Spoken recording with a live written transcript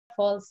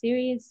fall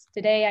series.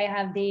 Today, I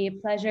have the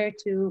pleasure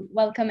to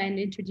welcome and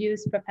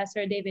introduce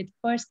Professor David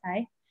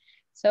Forsyth.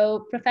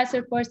 So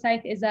Professor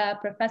Forsyth is a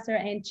professor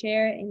and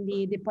chair in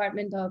the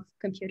Department of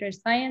Computer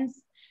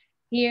Science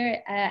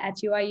here at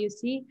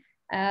UIUC.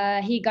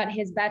 He got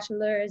his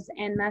bachelor's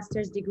and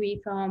master's degree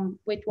from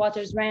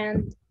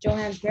Witwatersrand,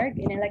 Johannesburg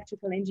in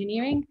electrical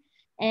engineering,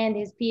 and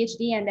his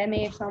PhD and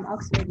MA from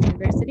Oxford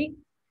University.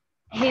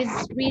 His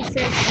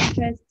research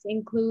interests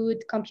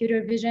include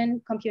computer vision,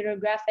 computer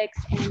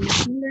graphics, and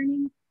machine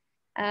learning.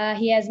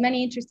 He has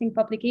many interesting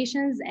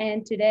publications,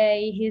 and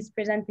today he's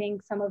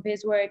presenting some of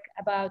his work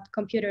about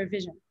computer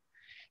vision.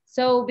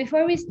 So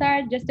before we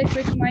start, just a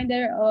quick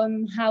reminder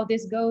on how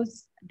this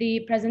goes.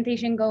 The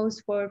presentation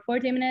goes for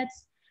 40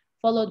 minutes,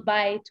 followed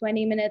by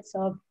 20 minutes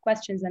of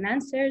questions and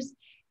answers.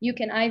 You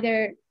can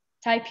either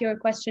type your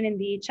question in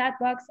the chat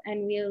box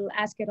and we'll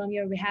ask it on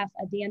your behalf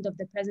at the end of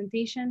the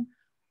presentation,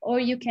 or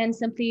you can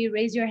simply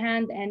raise your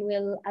hand and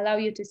we'll allow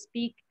you to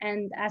speak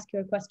and ask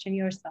your question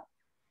yourself.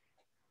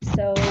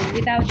 So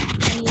without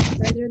any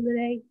further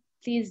delay,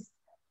 please,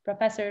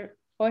 Professor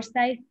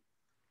Forsyth,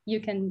 you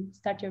can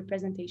start your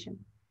presentation.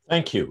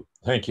 Thank you.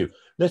 Thank you.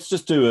 Let's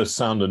just do a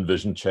sound and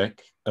vision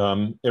check.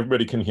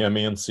 Everybody can hear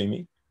me and see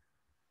me?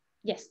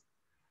 Yes.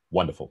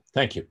 Wonderful.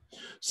 Thank you.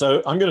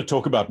 So I'm going to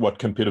talk about what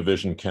computer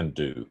vision can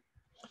do.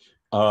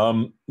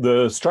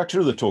 The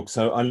structure of the talk,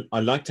 so I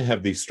like to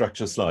have these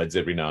structure slides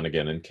every now and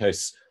again in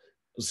case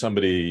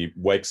somebody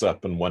wakes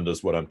up and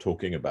wonders what I'm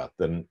talking about.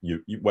 Then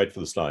you wait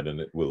for the slide and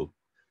it will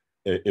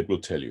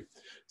tell you.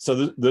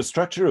 So the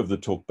structure of the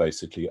talk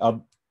basically,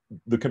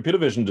 the computer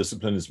vision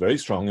discipline is very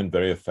strong and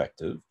very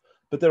effective,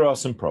 but there are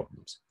some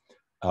problems.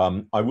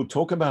 I will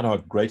talk about our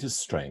greatest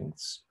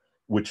strengths,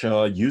 which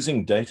are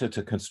using data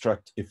to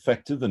construct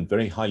effective and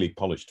very highly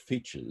polished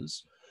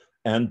features,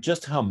 and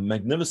just how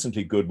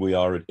magnificently good we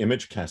are at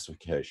image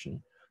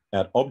classification,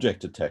 at object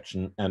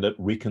detection, and at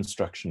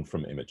reconstruction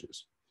from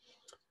images.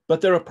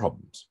 But there are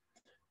problems.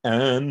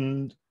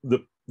 And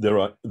the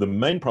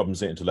main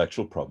problems are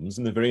intellectual problems,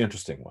 and they're very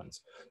interesting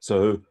ones.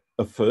 So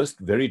a first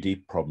very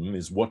deep problem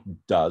is, what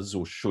does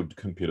or should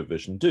computer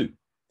vision do?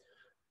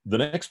 The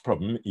next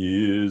problem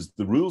is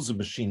the rules of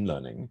machine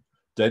learning,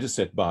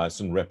 dataset bias,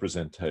 and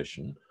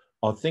representation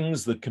are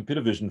things that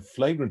computer vision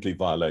flagrantly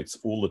violates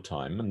all the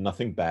time and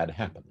nothing bad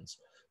happens.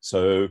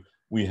 So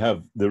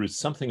there is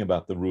something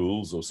about the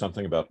rules or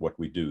something about what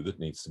we do that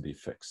needs to be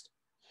fixed.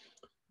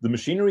 The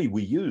machinery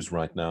we use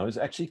right now is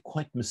actually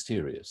quite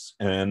mysterious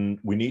and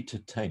we need to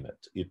tame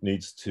it. It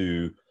needs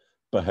to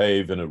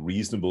behave in a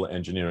reasonable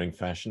engineering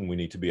fashion. We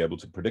need to be able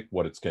to predict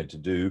what it's going to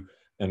do,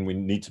 and we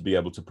need to be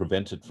able to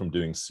prevent it from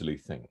doing silly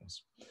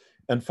things.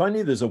 And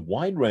finally, there's a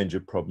wide range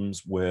of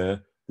problems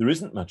where there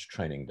isn't much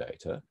training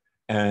data,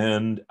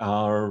 and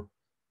our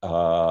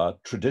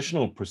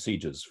traditional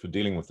procedures for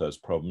dealing with those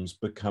problems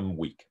become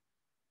weak.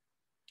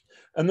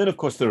 And then, of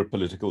course, there are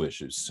political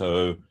issues.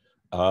 So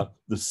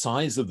the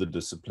size of the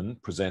discipline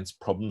presents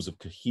problems of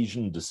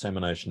cohesion,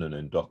 dissemination, and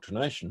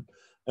indoctrination.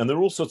 And there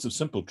are all sorts of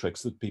simple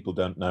tricks that people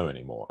don't know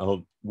anymore.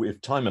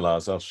 If time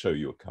allows, I'll show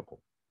you a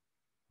couple.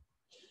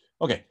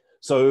 Okay,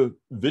 so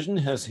vision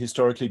has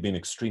historically been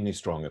extremely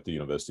strong at the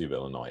University of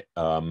Illinois.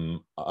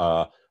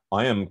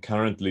 I am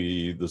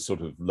currently the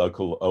sort of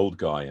local old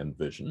guy in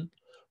vision,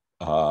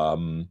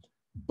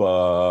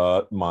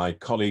 but my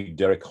colleague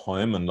Derek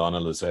Hoym and Lana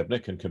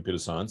Lazebnik in computer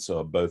science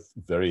are both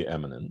very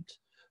eminent.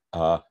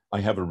 I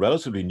have a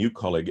relatively new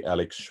colleague,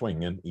 Alex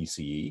Schwing in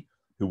ECE,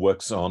 who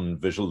works on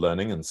visual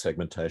learning and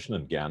segmentation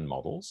and GAN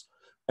models.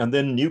 And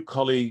then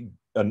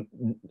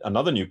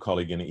another new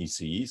colleague in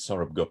ECE,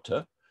 Saurabh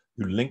Gupta,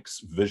 who links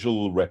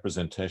visual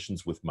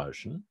representations with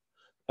motion.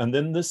 And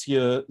then this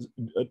year,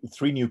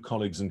 3 new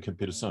colleagues in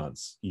computer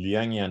science,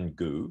 Liangyan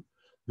Gu,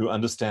 who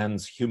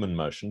understands human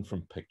motion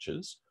from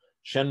pictures,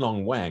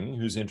 Shenlong Wang,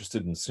 who's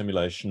interested in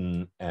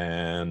simulation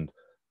and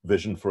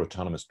vision for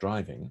autonomous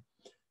driving,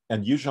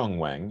 and Yuzhong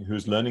Wang,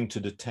 who's learning to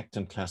detect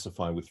and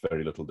classify with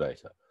very little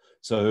data.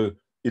 So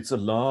it's a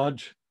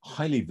large,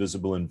 highly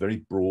visible and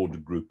very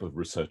broad group of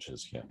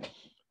researchers here.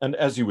 And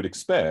as you would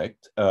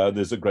expect,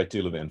 there's a great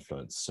deal of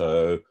influence.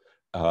 So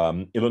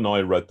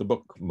Illinois wrote the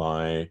book.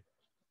 My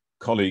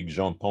colleague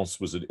Jean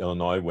Ponce was at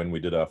Illinois when we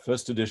did our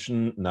first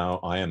edition. Now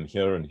I am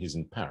here and he's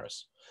in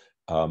Paris.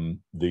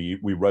 We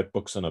wrote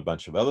books on a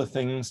bunch of other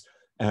things,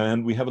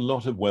 and we have a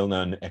lot of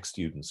well-known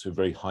ex-students who are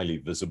very highly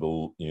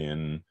visible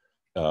in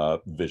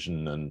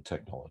vision and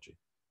technology.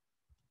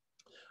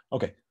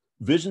 Okay,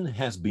 vision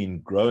has been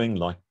growing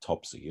like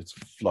topsy. It's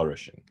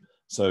flourishing.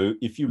 So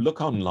if you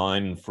look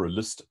online for a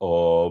list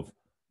of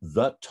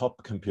the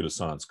top computer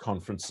science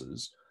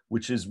conferences,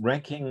 which is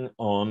ranking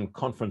on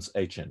conference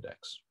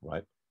H-index,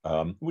 right?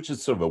 Which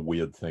is sort of a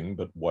weird thing,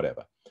 but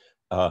whatever.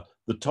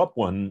 The top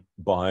one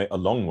by a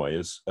long way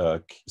is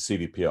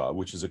CVPR,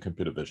 which is a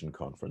computer vision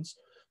conference.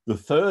 The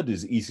third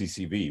is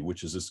ECCV,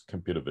 which is a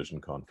computer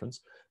vision conference.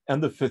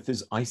 And the fifth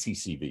is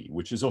ICCV,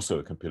 which is also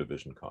a computer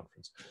vision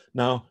conference.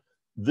 Now,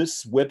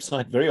 this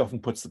website very often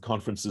puts the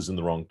conferences in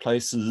the wrong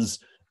places,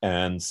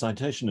 and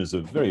citation is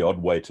a very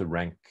odd way to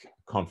rank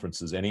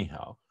conferences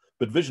anyhow.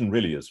 but vision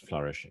really is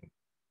flourishing.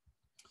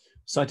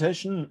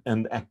 Citation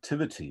and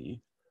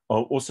activity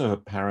are also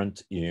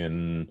apparent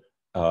in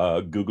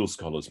Google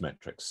Scholar's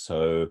metrics.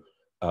 So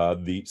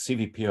the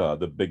CVPR,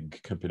 the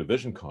big computer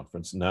vision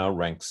conference, now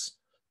ranks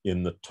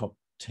in the top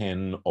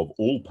 10 of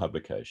all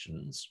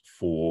publications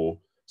for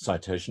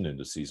citation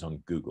indices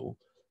on Google.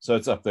 So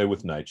it's up there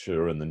with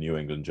Nature and the New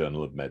England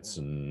Journal of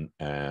Medicine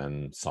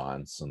and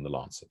Science and the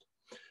Lancet.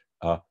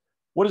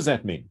 What does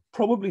that mean?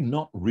 Probably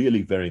not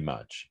really very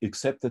much,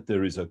 except that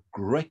there is a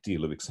great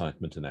deal of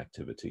excitement and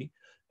activity.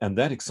 And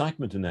that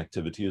excitement and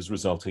activity is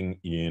resulting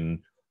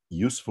in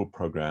useful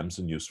programs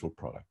and useful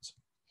products.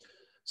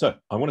 So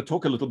I want to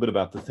talk a little bit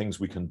about the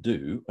things we can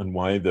do and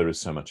why there is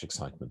so much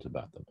excitement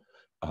about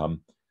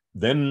them.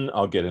 Then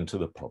I'll get into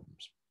the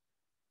problems.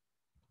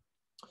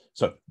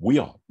 So we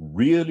are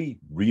really,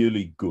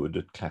 really good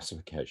at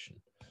classification.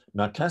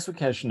 Now,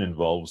 classification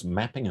involves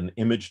mapping an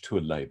image to a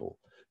label.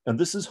 And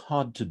this is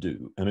hard to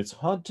do. And it's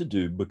hard to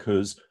do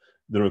because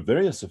there are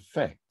various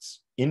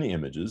effects in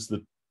images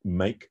that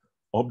make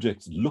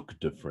objects look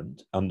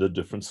different under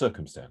different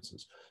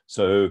circumstances.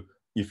 So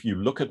if you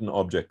look at an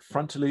object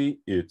frontally,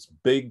 it's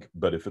big,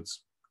 but if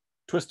it's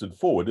twisted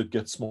forward, it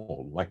gets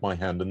small, like my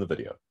hand in the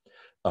video.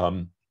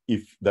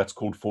 If that's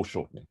called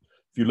foreshortening.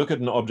 If you look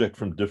at an object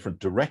from different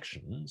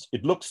directions,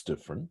 it looks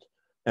different,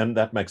 and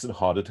that makes it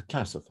harder to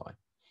classify.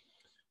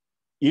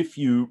 If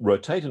you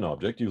rotate an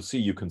object, you'll see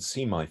you can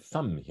see my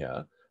thumb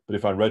here, but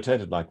if I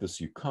rotate it like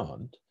this, you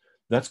can't.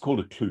 That's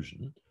called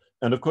occlusion.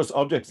 And of course,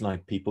 objects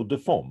like people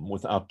deform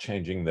without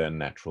changing their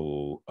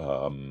natural,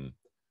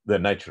 their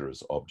nature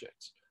as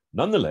objects.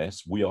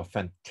 Nonetheless, we are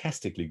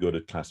fantastically good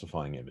at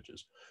classifying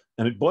images.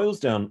 And it boils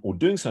down, or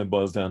doing so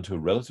boils down to a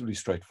relatively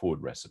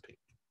straightforward recipe.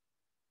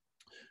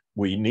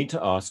 We need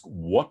to ask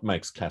what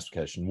makes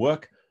classification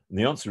work. And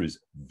the answer is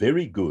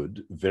very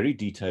good, very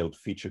detailed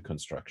feature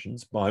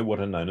constructions by what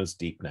are known as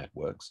deep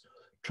networks,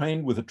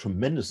 trained with a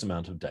tremendous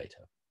amount of data.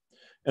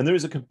 And there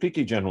is a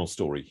completely general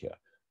story here.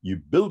 You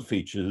build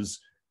features,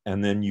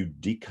 and then you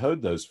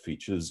decode those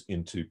features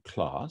into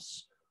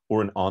class,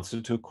 or an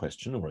answer to a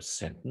question, or a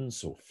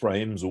sentence, or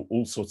frames, or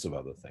all sorts of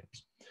other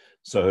things.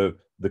 So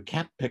the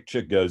cat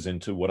picture goes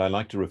into what I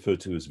like to refer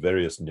to as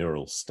various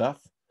neural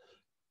stuff.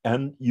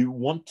 And you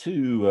want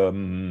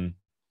to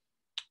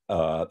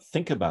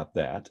think about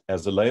that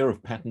as a layer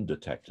of pattern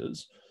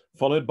detectors,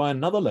 followed by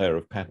another layer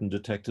of pattern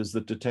detectors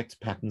that detects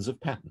patterns of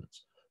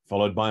patterns,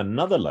 followed by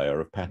another layer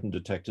of pattern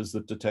detectors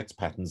that detects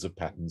patterns of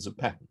patterns of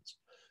patterns.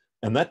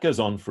 And that goes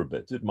on for a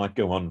bit. It might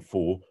go on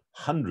for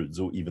hundreds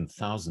or even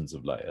thousands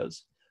of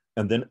layers,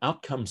 and then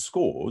outcome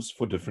scores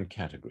for different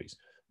categories.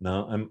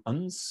 Now, I'm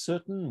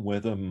uncertain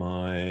whether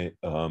my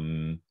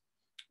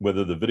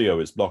whether the video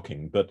is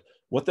blocking, but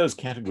what those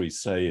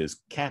categories say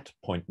is cat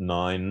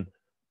 0.9,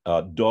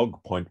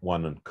 dog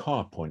 0.1, and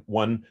car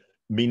 0.1,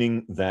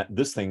 meaning that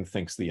this thing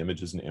thinks the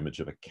image is an image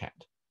of a cat.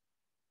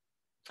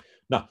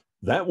 Now,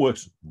 that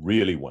works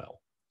really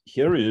well.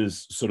 Here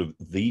is sort of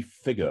the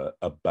figure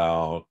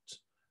about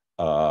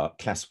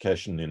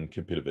classification in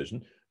computer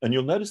vision. And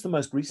you'll notice the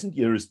most recent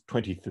year is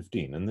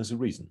 2015, and there's a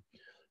reason.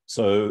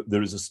 So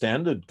there is a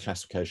standard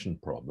classification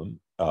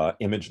problem,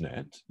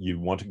 ImageNet. You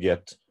want to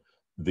get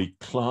the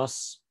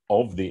class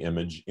of the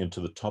image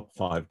into the top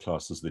 5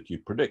 classes that you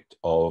predict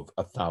of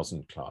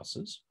 1,000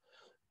 classes.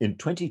 In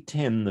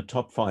 2010, the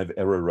top 5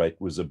 error rate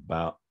was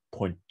about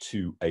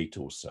 0.28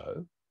 or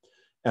so.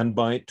 And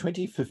by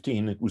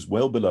 2015, it was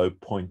well below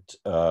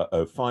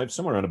 0.05,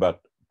 somewhere around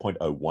about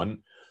 0.01.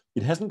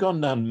 It hasn't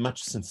gone down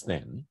much since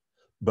then,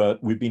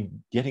 but we've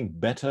been getting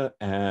better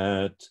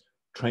at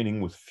training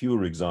with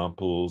fewer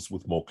examples,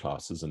 with more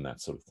classes and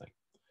that sort of thing.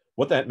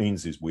 What that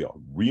means is we are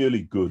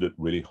really good at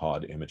really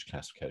hard image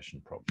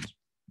classification problems.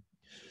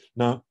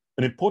 Now,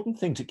 an important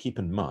thing to keep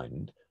in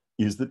mind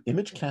is that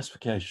image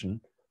classification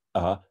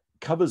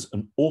covers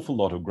an awful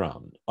lot of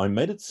ground. I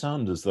made it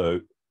sound as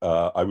though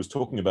I was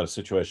talking about a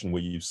situation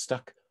where you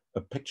stuck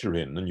a picture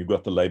in and you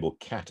got the label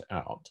cat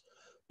out,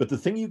 but the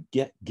thing you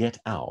get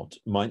out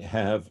might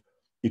have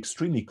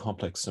extremely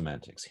complex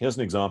semantics. Here's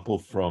an example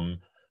from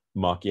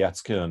Mark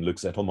Yatzke and Luc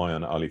Zettelmeier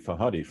and Ali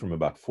Fahadi from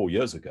about 4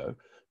 years ago,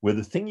 where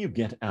the thing you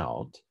get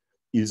out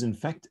is in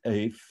fact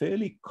a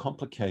fairly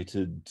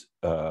complicated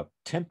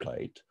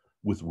template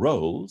with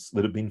roles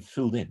that have been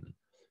filled in.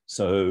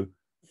 So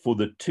for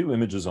the 2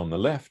 images on the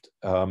left,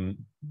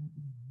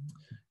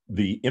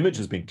 the image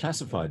has been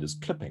classified as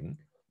clipping,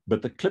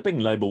 but the clipping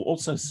label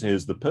also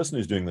says the person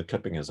who's doing the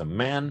clipping is a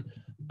man.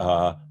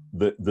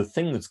 The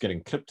thing that's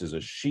getting clipped is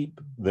a sheep.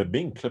 They're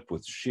being clipped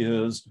with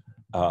shears.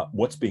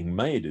 What's being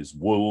made is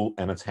wool,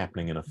 and it's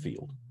happening in a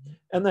field.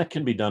 And that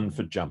can be done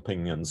for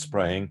jumping and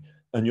spraying.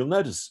 And you'll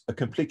notice a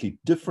completely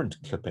different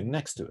clipping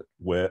next to it,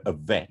 where a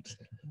vet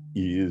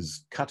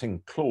is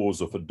cutting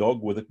claws off a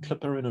dog with a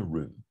clipper in a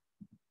room.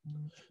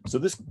 So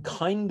this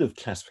kind of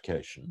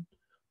classification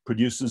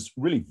produces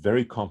really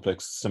very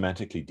complex,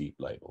 semantically deep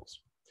labels.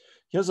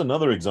 Here's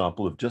another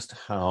example of just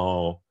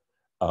how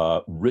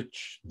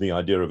rich the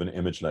idea of an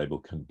image label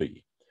can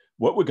be.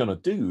 What we're going to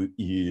do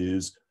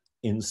is,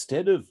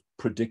 instead of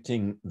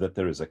predicting that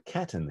there is a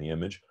cat in the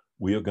image,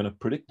 we are going to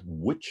predict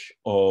which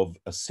of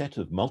a set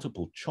of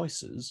multiple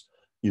choices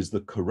is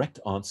the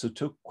correct answer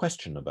to a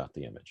question about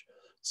the image.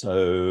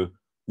 So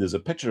there's a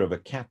picture of a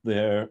cat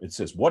there. It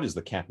says, what is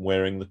the cat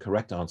wearing? The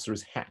correct answer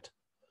is hat.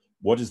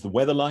 What is the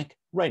weather like?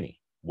 Rainy.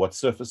 What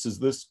surface is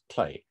this?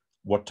 Clay.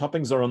 What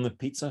toppings are on the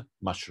pizza?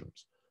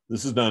 Mushrooms.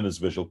 This is known as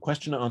visual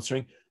question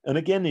answering. And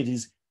again, it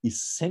is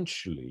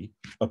essentially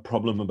a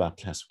problem about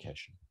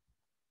classification.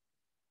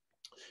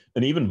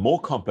 An even more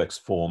complex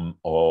form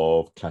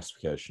of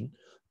classification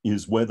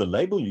is where the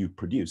label you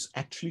produce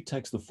actually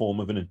takes the form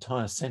of an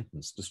entire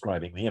sentence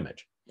describing the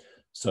image.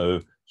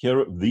 So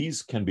here,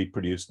 these can be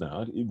produced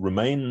now. It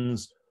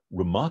remains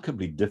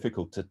remarkably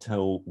difficult to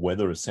tell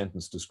whether a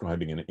sentence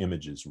describing an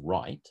image is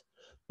right.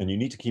 And you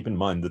need to keep in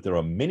mind that there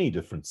are many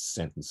different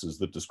sentences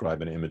that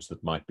describe an image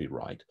that might be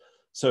right.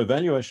 So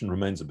evaluation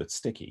remains a bit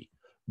sticky,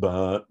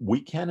 but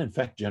we can in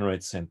fact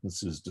generate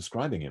sentences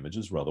describing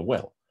images rather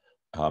well.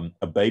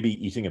 A baby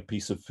eating a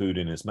piece of food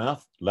in his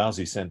mouth,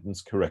 lousy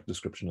sentence, correct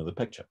description of the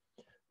picture.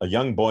 A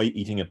young boy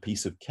eating a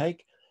piece of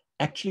cake,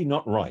 actually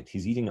not right,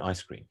 he's eating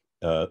ice cream.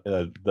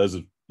 Those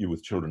of you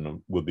with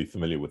children will be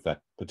familiar with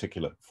that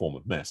particular form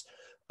of mess,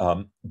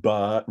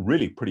 but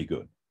really pretty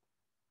good.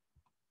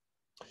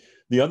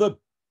 The other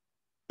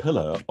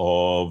pillar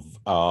of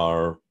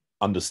our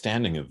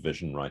understanding of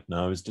vision right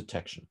now is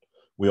detection.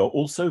 We are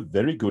also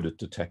very good at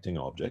detecting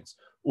objects,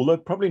 although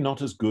probably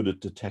not as good at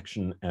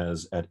detection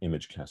as at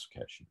image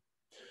classification.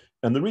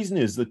 And the reason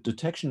is that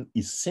detection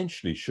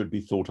essentially should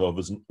be thought of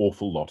as an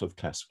awful lot of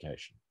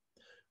classification.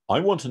 I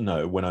want to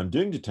know, when I'm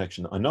doing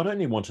detection, I not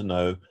only want to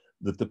know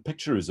that the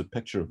picture is a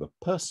picture of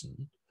a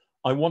person,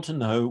 I want to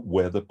know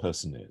where the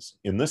person is.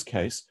 In this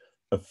case,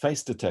 a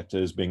face detector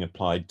is being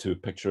applied to a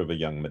picture of a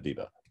young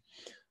Madiba.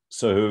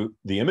 So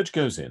the image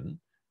goes in,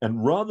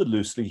 and rather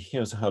loosely,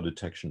 here's how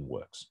detection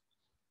works.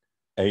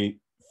 A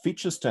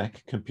feature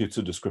stack computes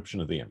a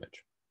description of the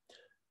image.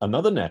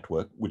 Another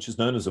network, which is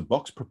known as a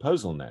box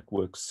proposal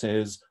network,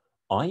 says,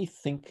 I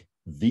think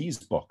these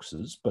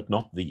boxes, but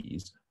not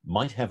these,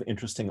 might have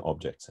interesting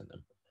objects in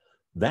them.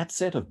 That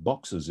set of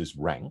boxes is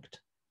ranked,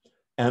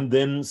 and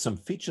then some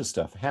feature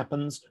stuff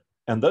happens,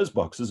 and those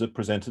boxes are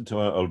presented to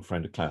our old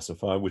friend a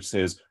classifier, which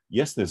says,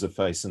 yes, there's a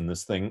face in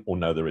this thing, or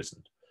no, there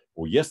isn't.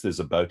 Or yes, there's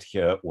a boat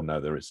here, or no,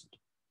 there isn't.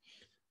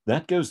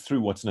 That goes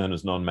through what's known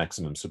as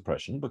non-maximum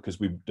suppression,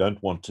 because we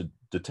don't want to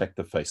detect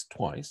the face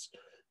twice.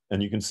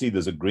 And you can see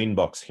there's a green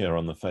box here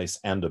on the face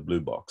and a blue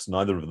box.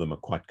 Neither of them are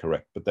quite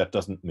correct, but that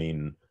doesn't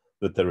mean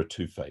that there are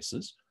two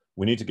faces.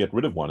 We need to get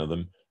rid of one of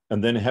them.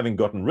 And then having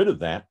gotten rid of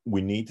that,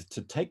 we need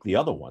to take the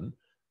other one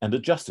and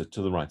adjust it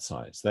to the right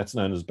size. That's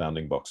known as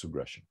bounding box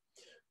regression.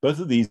 Both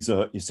of these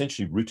are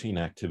essentially routine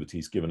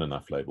activities given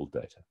enough labeled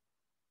data.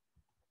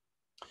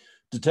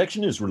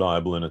 Detection is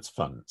reliable and it's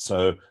fun.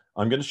 So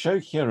I'm going to show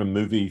here a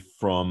movie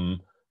from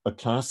a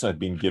class I've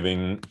been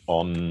giving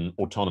on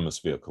autonomous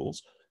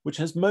vehicles, which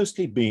has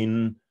mostly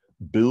been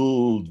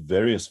build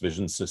various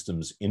vision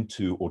systems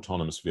into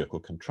autonomous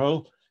vehicle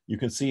control. You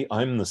can see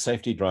I'm the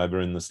safety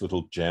driver in this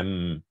little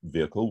GEM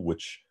vehicle,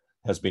 which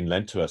has been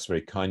lent to us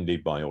very kindly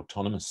by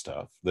Autonomous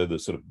Staff. They're the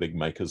sort of big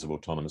makers of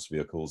autonomous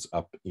vehicles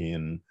up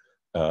in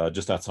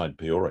just outside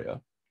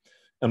Peoria.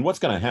 And what's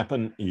going to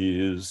happen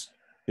is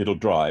it'll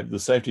drive, the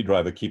safety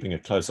driver keeping a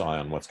close eye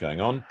on what's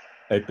going on.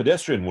 A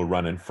pedestrian will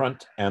run in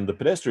front, and the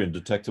pedestrian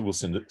detector will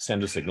send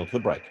a signal to the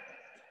brake.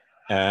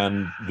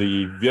 And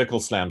the vehicle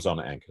slams on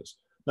anchors.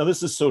 Now,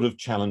 this is sort of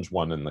challenge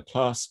one in the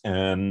class,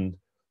 and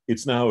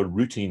it's now a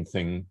routine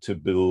thing to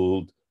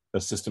build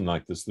a system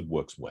like this that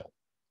works well.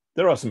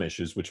 There are some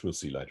issues, which we'll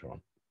see later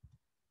on.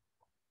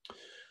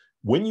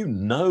 When you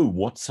know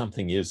what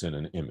something is in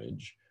an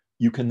image,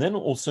 you can then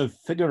also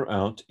figure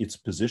out its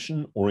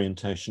position,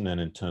 orientation, and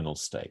internal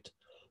state.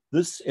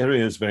 This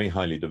area is very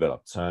highly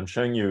developed. So I'm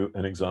showing you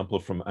an example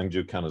from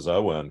Angju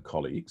Kanazawa and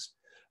colleagues.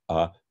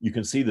 You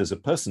can see there's a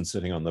person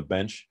sitting on the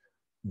bench.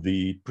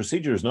 The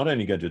procedure is not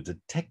only going to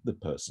detect the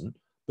person,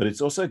 but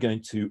it's also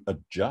going to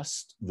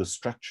adjust the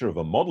structure of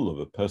a model of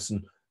a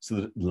person so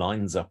that it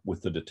lines up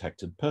with the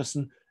detected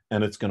person,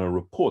 and it's going to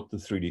report the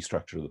 3D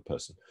structure of the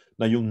person.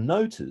 Now, you'll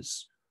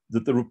notice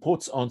that the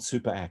reports aren't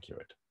super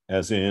accurate,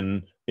 as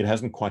in it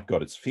hasn't quite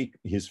got his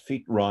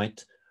feet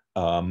right.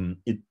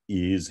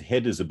 His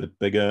head is a bit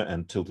bigger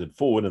and tilted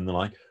forward and the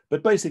like,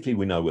 but basically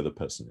we know where the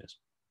person is.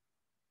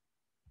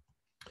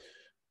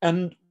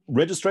 And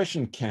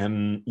registration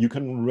you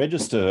can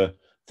register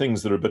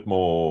things that are a bit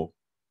more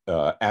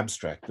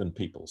abstract than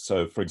people.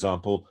 So for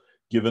example,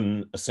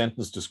 given a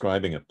sentence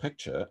describing a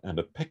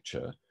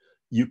picture,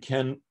 you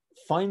can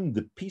find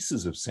the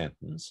pieces of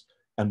sentence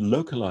and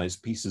localize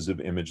pieces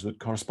of image that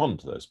correspond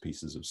to those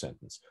pieces of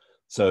sentence.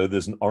 So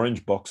there's an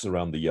orange box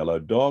around the yellow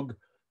dog.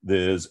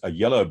 There's a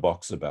yellow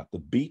box about the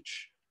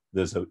beach.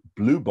 There's a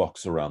blue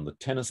box around the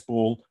tennis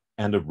ball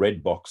and a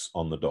red box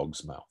on the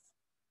dog's mouth.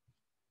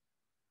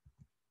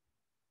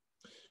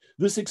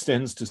 This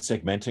extends to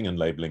segmenting and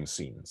labeling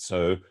scenes.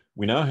 So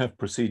we now have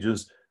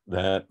procedures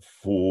that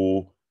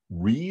for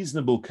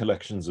reasonable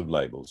collections of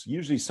labels,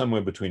 usually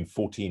somewhere between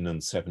 14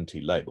 and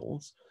 70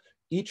 labels.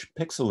 Each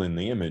pixel in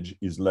the image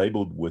is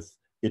labeled with,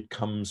 it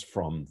comes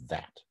from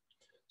that.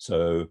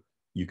 So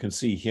you can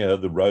see here,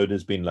 the road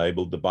has been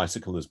labeled, the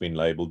bicycle has been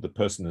labeled, the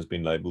person has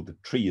been labeled, the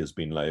tree has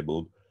been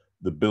labeled,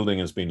 the building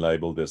has been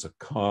labeled, there's a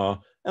car,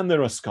 and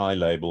there are sky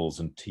labels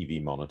and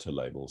TV monitor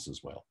labels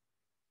as well.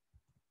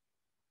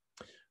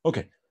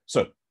 Okay,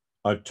 so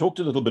I've talked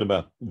a little bit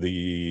about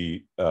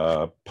the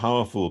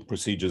powerful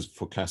procedures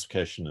for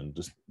classification and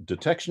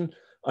detection.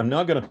 I'm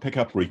now going to pick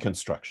up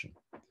reconstruction.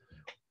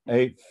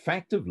 A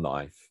fact of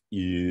life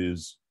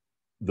is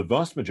the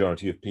vast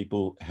majority of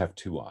people have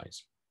two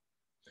eyes.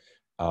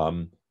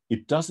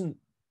 It doesn't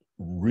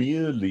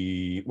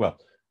really, well,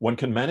 one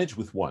can manage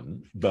with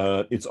one,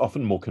 but it's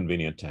often more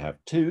convenient to have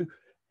two.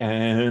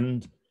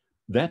 And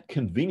that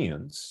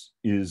convenience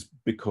is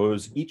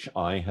because each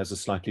eye has a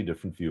slightly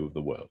different view of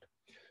the world.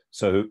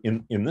 So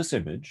in this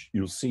image,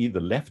 you'll see the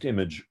left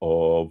image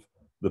of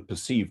the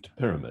perceived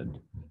pyramid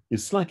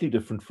is slightly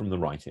different from the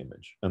right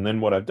image. And then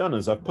what I've done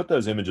is I've put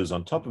those images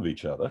on top of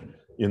each other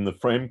in the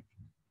frame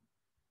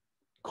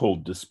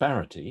called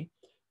disparity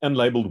and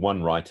labeled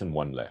one right and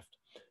one left.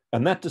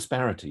 And that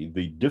disparity,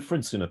 the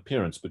difference in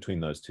appearance between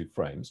those two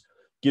frames,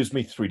 gives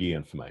me 3D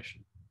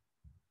information.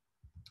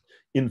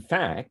 In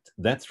fact,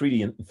 that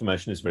 3D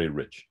information is very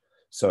rich.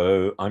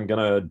 So I'm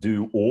going to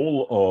do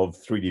all of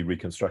 3D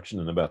reconstruction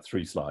in about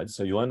 3 slides.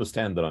 So you'll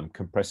understand that I'm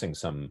compressing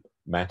some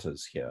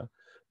matters here.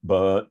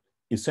 But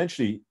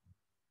essentially,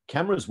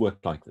 cameras work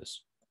like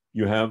this.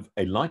 You have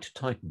a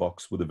light-tight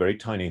box with a very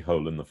tiny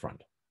hole in the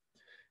front.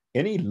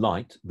 Any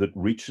light that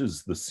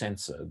reaches the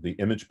sensor, the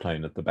image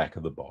plane at the back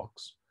of the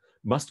box,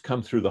 must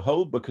come through the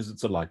hole because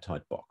it's a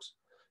light-tight box.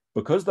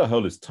 Because the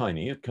hole is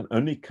tiny, it can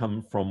only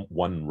come from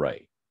one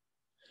ray.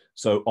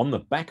 So on the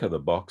back of the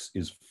box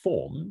is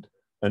formed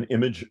an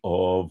image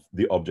of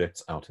the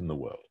objects out in the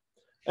world.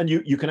 And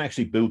you can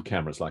actually build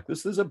cameras like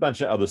this. There's a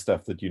bunch of other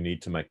stuff that you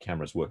need to make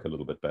cameras work a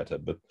little bit better,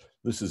 but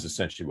this is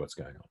essentially what's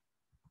going on.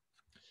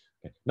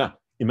 Okay. Now,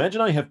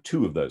 imagine I have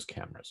 2 of those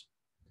cameras.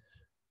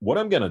 What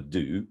I'm going to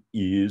do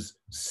is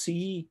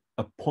see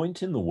a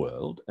point in the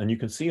world, and you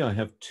can see I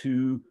have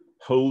 2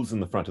 holes in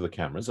the front of the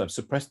cameras. I've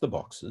suppressed the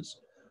boxes.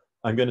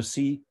 I'm going to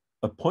see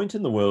a point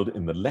in the world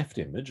in the left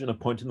image and a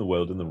point in the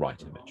world in the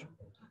right image.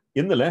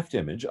 In the left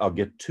image, I'll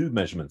get 2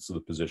 measurements of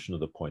the position of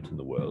the point in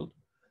the world.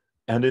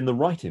 And in the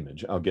right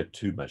image, I'll get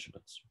 2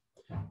 measurements.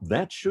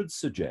 That should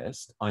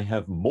suggest I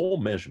have more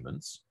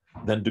measurements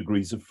than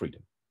degrees of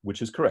freedom,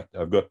 which is correct.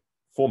 I've got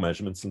 4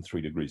 measurements and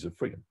 3 degrees of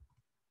freedom.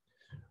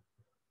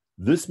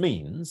 This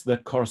means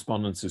that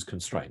correspondence is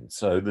constrained.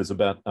 So there's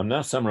I'm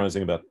now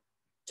summarizing about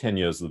 10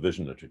 years of the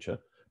vision literature,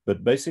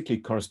 but basically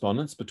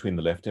correspondence between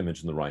the left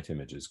image and the right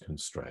image is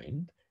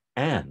constrained.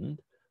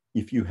 And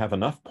if you have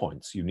enough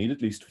points, you need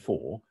at least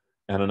 4,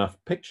 and enough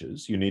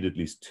pictures, you need at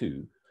least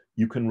 2,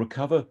 you can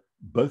recover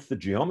both the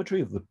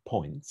geometry of the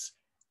points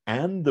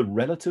and the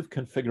relative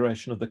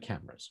configuration of the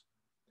cameras.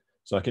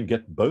 So I can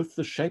get both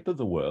the shape of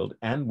the world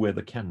and where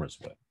the cameras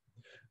were.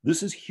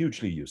 This is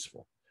hugely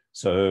useful.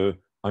 So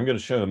I'm going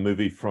to show a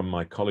movie from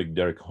my colleague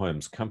Derek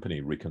Hoyam's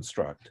company,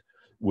 Reconstruct,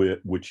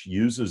 which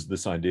uses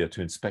this idea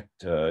to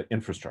inspect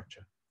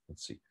infrastructure.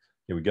 Let's see,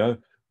 here we go.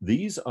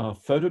 These are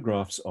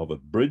photographs of a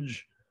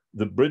bridge.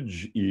 The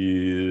bridge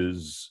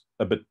is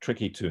a bit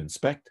tricky to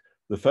inspect.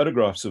 The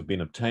photographs have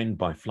been obtained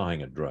by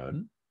flying a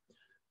drone.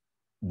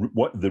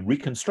 The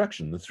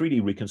reconstruction, the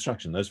 3D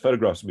reconstruction, those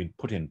photographs have been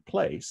put in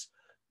place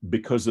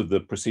because of the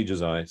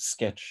procedures I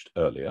sketched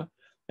earlier.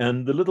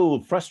 And the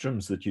little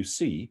frustrums that you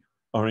see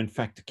are in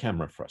fact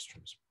camera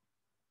frustrums.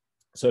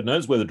 So it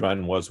knows where the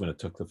drone was when it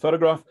took the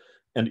photograph.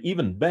 And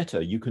even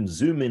better, you can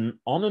zoom in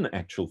on an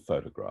actual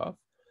photograph.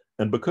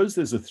 And because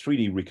there's a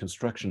 3D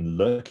reconstruction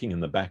lurking in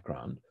the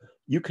background,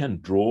 you can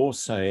draw,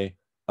 say,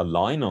 a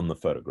line on the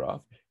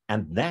photograph,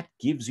 and that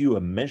gives you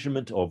a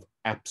measurement of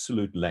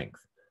absolute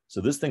length.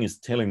 So this thing is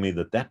telling me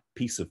that that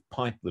piece of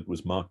pipe that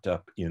was marked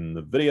up in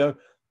the video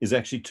is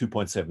actually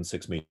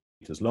 2.76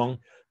 meters long.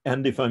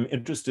 And if I'm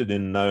interested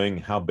in knowing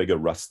how big a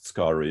rust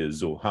scar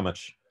is or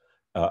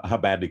how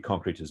badly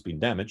concrete has been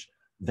damaged,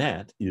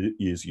 that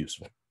is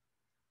useful.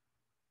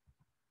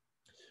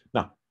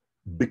 Now,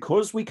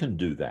 because we can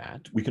do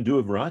that, we can do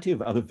a variety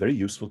of other very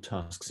useful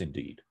tasks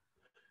indeed.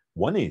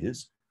 One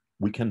is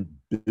we can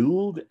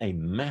build a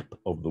map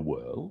of the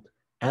world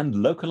and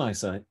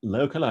localize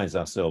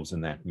ourselves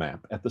in that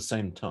map at the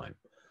same time.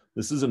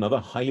 This is another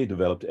highly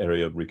developed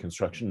area of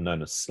reconstruction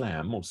known as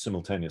SLAM, or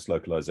simultaneous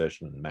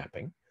localization and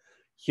mapping.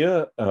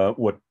 Here,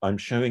 what I'm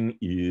showing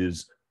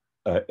is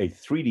a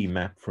 3D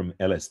map from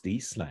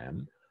LSD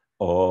SLAM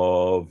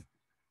of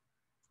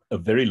a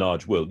very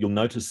large world. You'll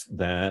notice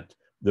that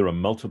there are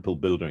multiple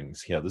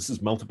buildings here. This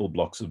is multiple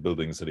blocks of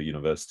buildings at a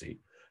university.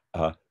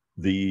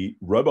 The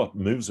robot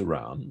moves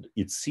around,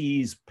 it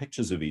sees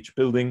pictures of each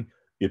building,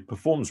 it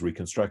performs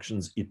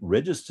reconstructions, it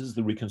registers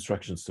the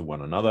reconstructions to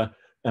one another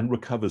and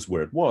recovers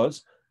where it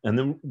was. And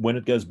then when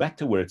it goes back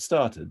to where it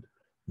started,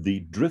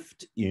 the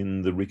drift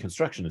in the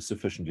reconstruction is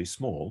sufficiently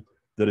small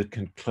that it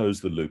can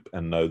close the loop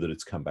and know that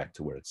it's come back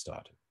to where it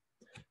started.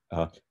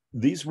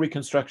 These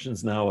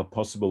reconstructions now are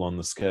possible on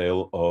the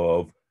scale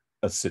of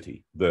a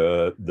city.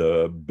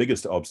 The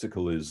biggest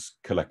obstacle is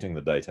collecting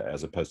the data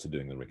as opposed to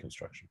doing the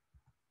reconstruction.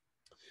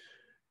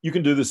 You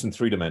can do this in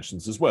 3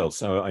 dimensions as well.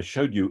 So I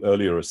showed you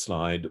earlier a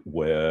slide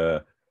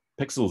where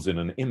pixels in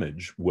an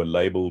image were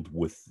labeled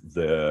with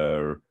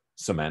their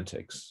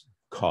semantics: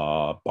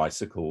 car,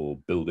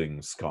 bicycle, building,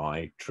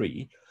 sky,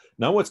 tree.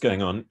 Now what's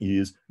going on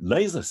is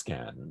laser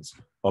scans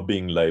are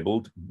being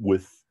labeled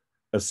with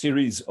a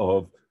series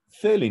of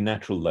fairly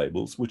natural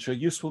labels, which are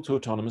useful to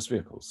autonomous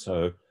vehicles.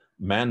 So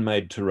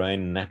man-made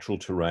terrain, natural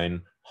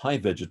terrain, high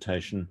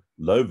vegetation,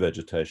 low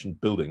vegetation,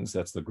 buildings,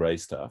 that's the gray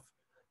stuff,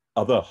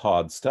 other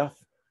hard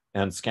stuff,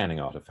 and scanning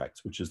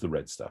artifacts, which is the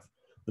red stuff.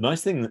 The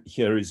nice thing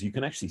here is you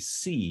can actually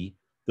see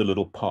the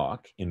little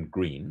park in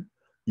green.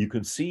 You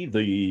can see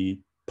the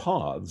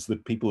paths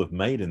that people have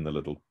made in the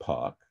little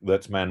park.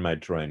 That's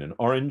man-made terrain in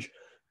orange.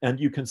 And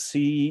you can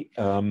see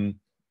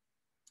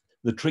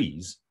the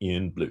trees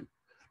in blue.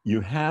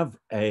 You have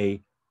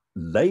a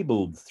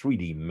labeled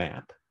 3D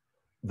map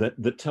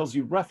that tells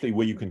you roughly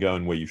where you can go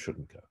and where you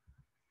shouldn't go.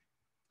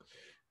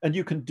 And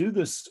you can do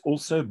this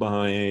also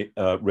by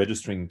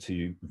registering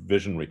to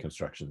vision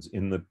reconstructions.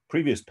 In the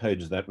previous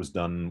page, that was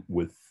done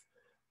with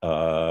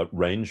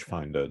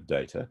rangefinder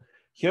data.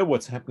 Here,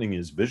 what's happening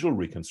is visual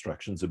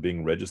reconstructions are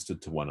being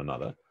registered to one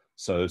another.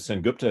 So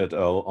Sengupta et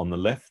al. On the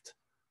left,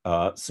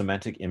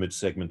 semantic image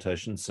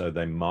segmentation. So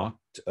they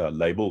marked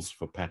labels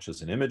for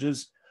patches in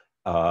images.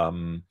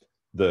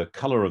 The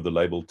color of the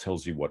label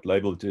tells you what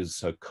label it is.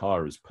 So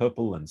car is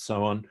purple and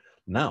so on.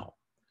 Now,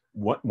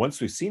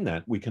 once we've seen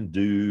that, we can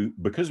do,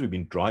 because we've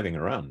been driving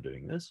around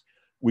doing this,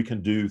 we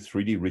can do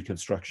 3D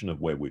reconstruction of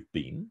where we've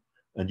been.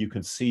 And you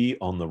can see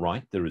on the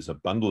right, there is a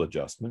bundle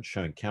adjustment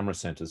showing camera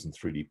centers and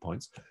 3D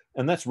points,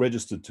 and that's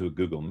registered to a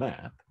Google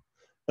map.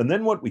 And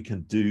then what we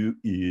can do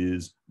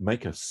is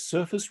make a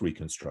surface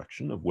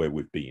reconstruction of where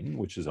we've been,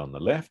 which is on the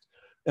left.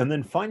 And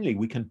then finally,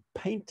 we can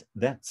paint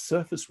that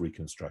surface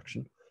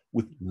reconstruction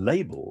with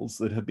labels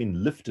that have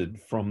been lifted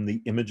from the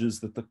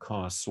images that the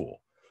car saw.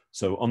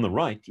 So on the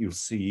right, you'll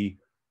see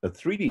a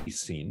 3D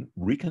scene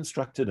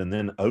reconstructed and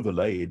then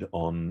overlaid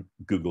on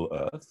Google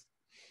Earth.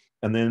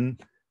 And then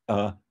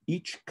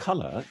each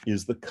color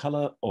is the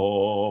color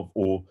of,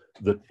 or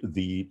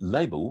the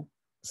label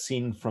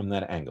seen from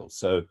that angle.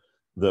 So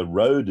the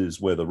road is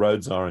where the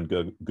roads are in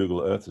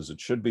Google Earth as it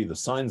should be. The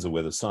signs are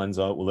where the signs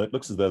are. Well, it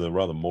looks as though there are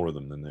rather more of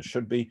them than there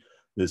should be.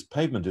 There's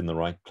pavement in the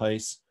right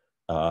place.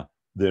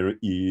 There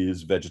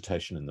is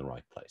vegetation in the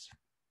right place.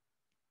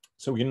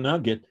 So we can now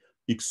get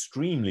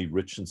extremely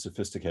rich and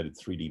sophisticated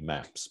 3D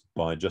maps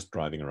by just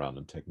driving around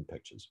and taking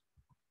pictures.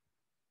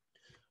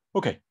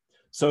 Okay,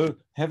 so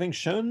having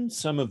shown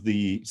some of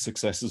the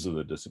successes of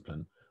the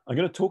discipline, I'm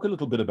going to talk a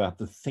little bit about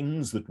the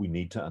things that we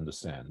need to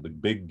understand, the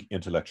big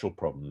intellectual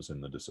problems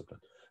in the discipline.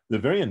 They're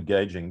very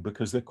engaging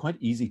because they're quite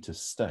easy to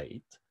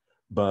state,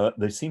 but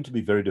they seem to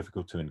be very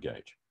difficult to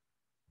engage.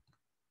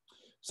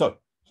 So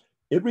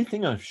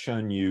everything I've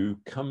shown you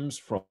comes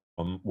from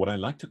what I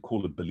like to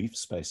call a belief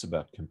space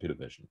about computer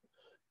vision.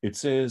 It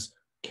says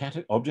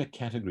object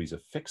categories are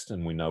fixed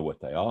and we know what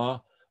they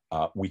are.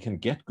 We can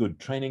get good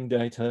training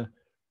data.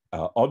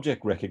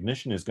 Object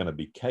recognition is going to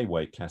be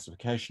K-way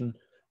classification,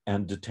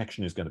 and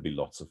detection is going to be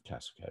lots of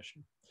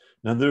classification.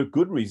 Now, there are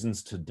good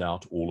reasons to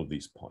doubt all of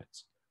these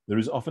points. There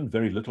is often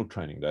very little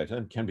training data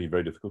and can be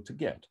very difficult to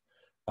get.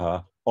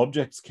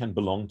 Objects can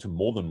belong to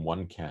more than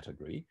one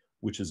category,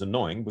 which is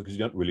annoying because you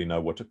don't really know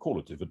what to call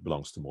it if it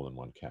belongs to more than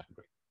one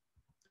category.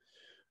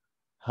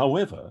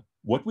 However,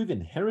 what we've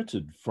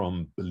inherited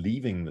from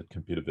believing that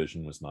computer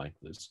vision was like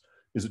this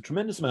is a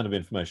tremendous amount of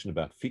information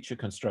about feature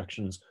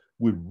constructions.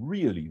 We're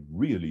really,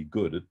 really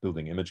good at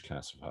building image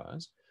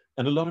classifiers,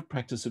 and a lot of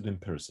practice of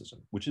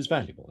empiricism, which is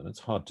valuable and it's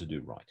hard to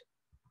do right.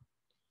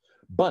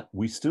 But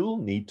we still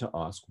need to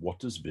ask, what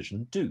does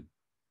vision do?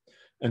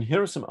 And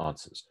here are some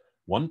answers.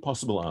 One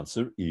possible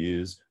answer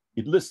is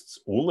it lists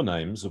all the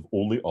names of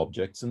all the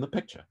objects in the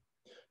picture.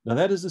 Now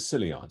that is a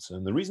silly answer.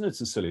 And the reason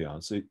it's a silly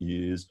answer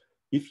is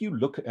if you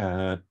look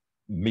at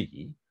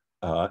me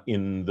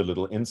in the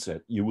little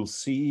inset, you will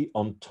see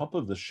on top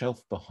of the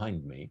shelf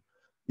behind me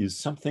is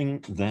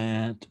something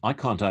that I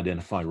can't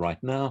identify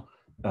right now.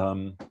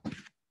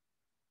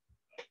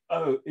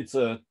 Oh, it's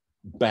a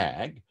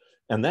bag,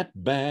 and that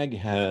bag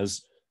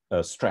has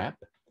a strap,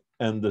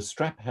 and the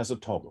strap has a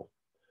toggle.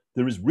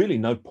 There is really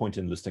no point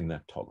in listing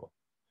that toggle.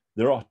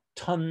 There are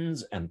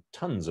tons and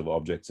tons of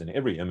objects in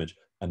every image,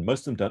 and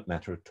most of them don't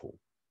matter at all.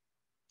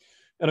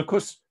 And of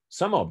course,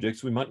 some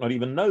objects, we might not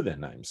even know their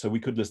names, so we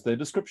could list their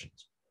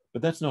descriptions.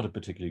 But that's not a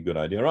particularly good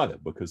idea either,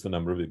 because the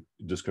number of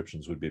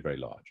descriptions would be very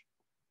large.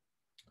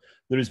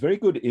 There is very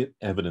good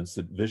evidence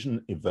that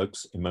vision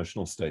evokes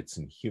emotional states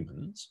in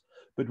humans,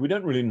 but we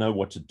don't really know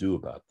what to do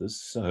about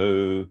this,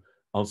 so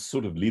I'll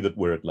sort of leave it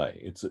where it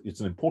lay. It's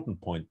an important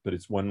point, but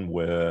it's one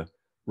where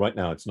right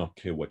now it's not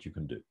clear what you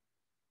can do.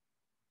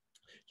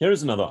 Here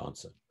is another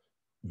answer.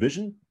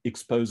 Vision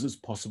exposes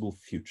possible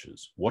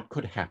futures. What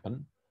could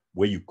happen?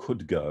 where you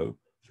could go,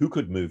 who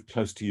could move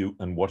close to you,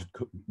 and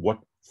what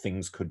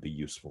things could be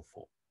useful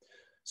for.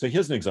 So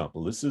here's an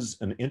example. This is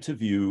an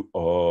interview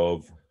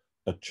of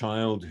a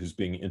child who's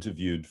being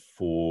interviewed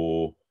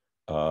for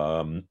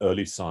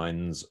early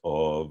signs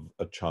of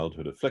a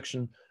childhood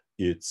affliction.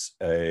 It's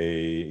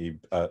a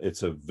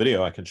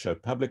video I can show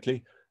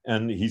publicly,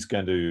 and he's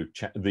going to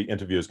chat. The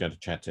interviewer is going to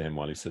chat to him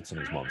while he sits in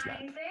his mom's lap.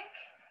 Isaac,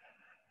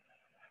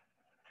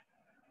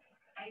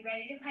 are you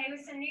ready to play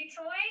with some new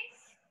toys?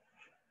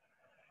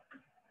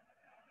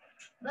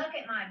 Look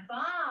at my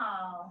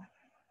ball.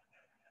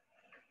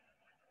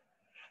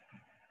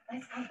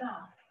 Let's play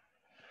ball.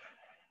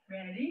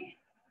 Ready,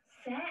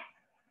 set,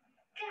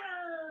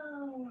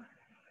 go.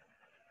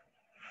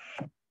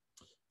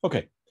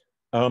 Okay.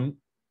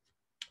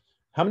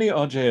 How many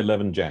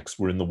RJ11 jacks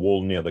were in the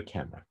wall near the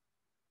camera?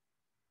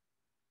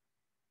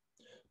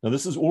 Now,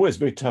 this is always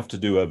very tough to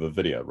do over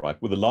video, right?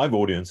 With a live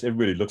audience,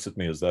 everybody looks at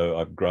me as though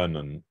I've grown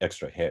an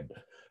extra head.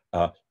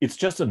 It's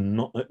just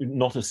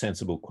not a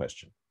sensible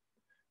question.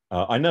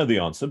 I know the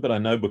answer, but I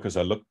know because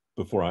I looked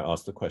before I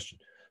asked the question.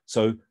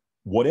 So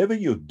whatever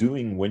you're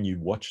doing when you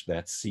watch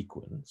that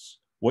sequence,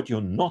 what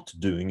you're not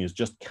doing is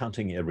just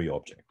counting every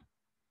object.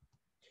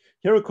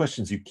 Here are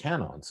questions you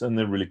can answer, and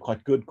they're really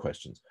quite good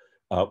questions.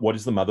 What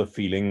is the mother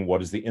feeling?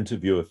 What is the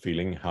interviewer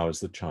feeling? How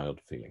is the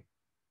child feeling?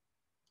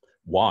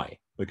 Why?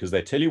 Because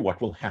they tell you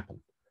what will happen.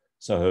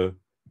 So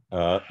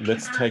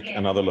let's take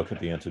another look at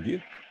the interview.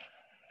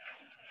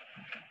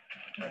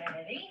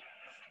 Ready,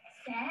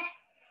 set,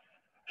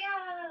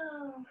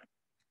 go.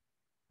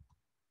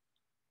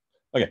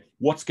 Okay,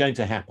 what's going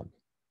to happen?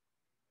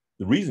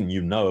 The reason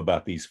you know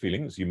about these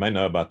feelings, you may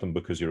know about them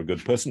because you're a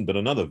good person, but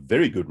another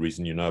very good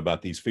reason you know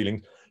about these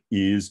feelings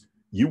is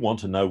you want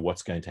to know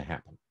what's going to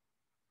happen.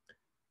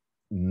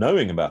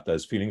 Knowing about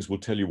those feelings will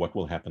tell you what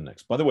will happen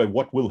next. By the way,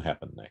 what will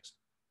happen next?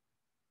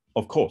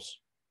 Of course,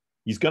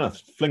 he's going to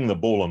fling the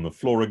ball on the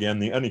floor again.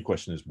 The only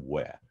question is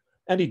where.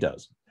 And he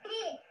does.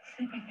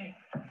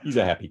 He's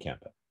a happy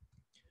camper.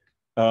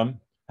 How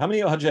many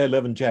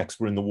RJ11 jacks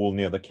were in the wall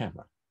near the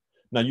camera?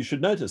 Now, you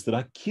should notice that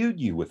I cued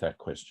you with that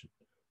question.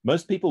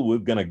 Most people were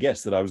going to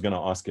guess that I was going to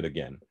ask it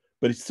again,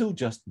 but it's still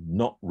just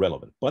not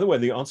relevant. By the way,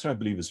 the answer, I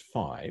believe, is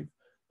 5.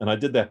 And I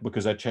did that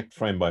because I checked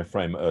frame by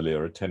frame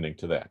earlier, attending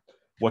to that.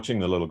 Watching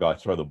the little guy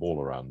throw the ball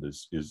around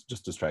is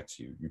just distracts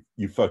you.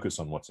 You focus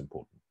on what's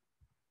important.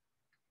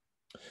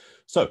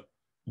 So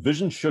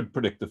vision should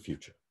predict the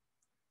future.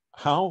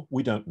 How?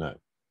 We don't know.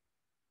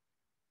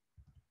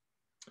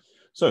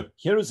 So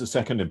here is a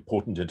second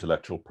important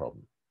intellectual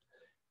problem.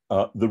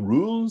 The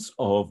rules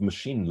of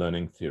machine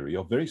learning theory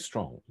are very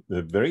strong.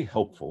 They're very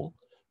helpful,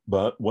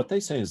 but what they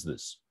say is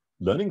this: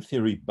 learning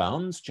theory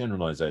bounds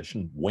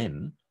generalization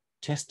when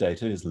test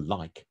data is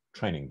like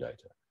training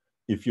data.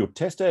 If your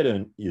test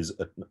data is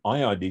an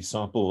IID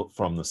sample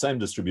from the same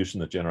distribution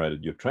that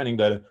generated your training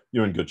data,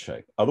 you're in good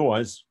shape.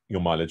 Otherwise, your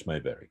mileage may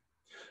vary.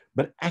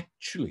 But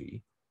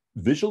actually,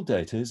 visual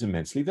data is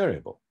immensely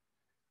variable.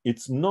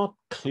 It's not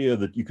clear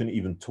that you can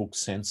even talk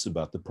sense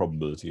about the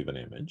probability of an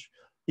image.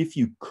 If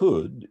you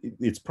could,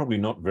 it's probably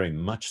not very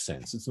much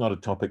sense. It's not a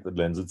topic that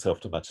lends itself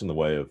to much in the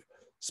way of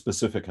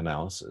specific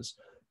analysis.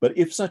 But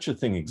if such a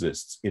thing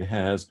exists, it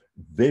has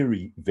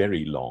very,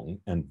 very long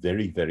and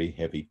very, very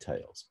heavy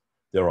tails.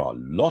 There are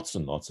lots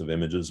and lots of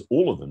images,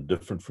 all of them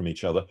different from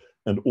each other,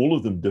 and all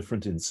of them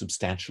different in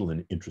substantial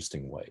and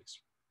interesting ways.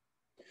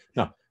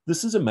 Now,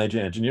 this is a major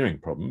engineering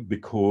problem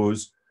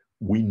because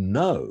we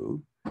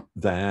know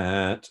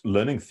that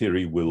learning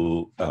theory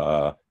will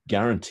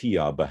guarantee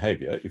our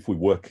behavior if we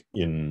work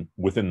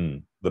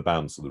within the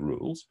bounds of the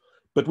rules,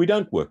 but we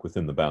don't work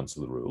within the bounds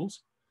of the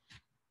rules.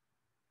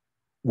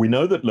 We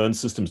know that learned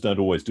systems don't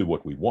always do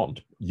what we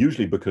want,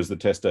 usually because the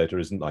test data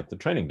isn't like the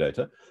training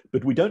data,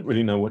 but we don't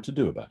really know what to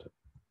do about it.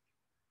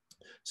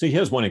 So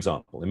here's one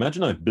example.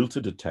 Imagine I've built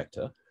a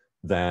detector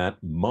that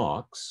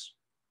marks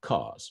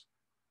cars.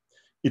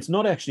 It's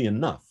not actually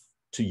enough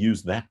to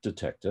use that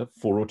detector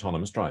for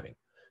autonomous driving.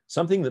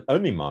 Something that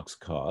only marks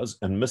cars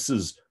and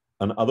misses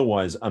an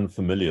otherwise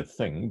unfamiliar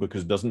thing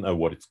because it doesn't know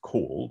what it's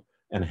called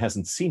and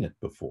hasn't seen it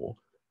before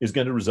is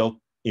going to result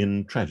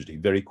in tragedy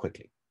very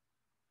quickly.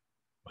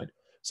 Right?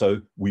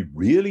 So we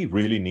really,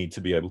 really need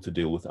to be able to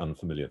deal with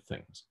unfamiliar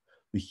things.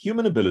 The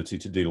human ability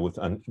to deal with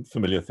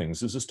unfamiliar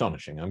things is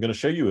astonishing. I'm going to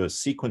show you a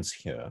sequence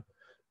here,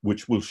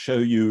 which will show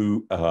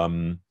you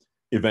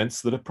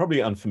events that are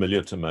probably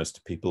unfamiliar to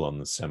most people on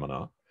this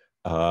seminar.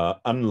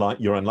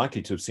 You're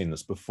unlikely to have seen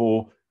this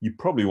before. You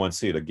probably won't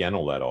see it again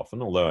all that often,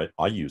 although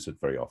I use it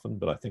very often,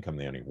 but I think I'm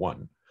the only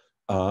one.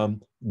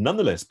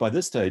 Nonetheless, by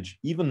this stage,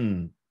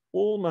 even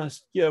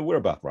almost, yeah, we're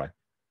about right.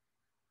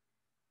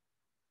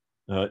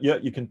 Yeah,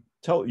 you can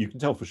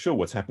tell for sure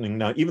what's happening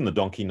now. Even the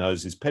donkey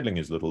knows he's pedaling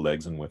his little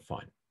legs and we're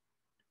fine.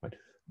 Right?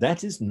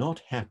 That is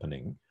not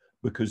happening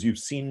because you've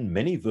seen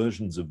many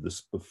versions of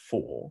this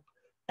before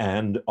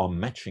and are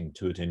matching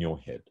to it in your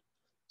head.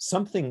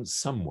 Something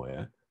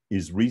somewhere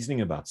is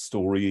reasoning about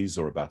stories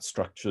or about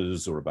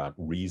structures or about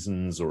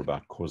reasons or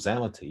about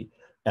causality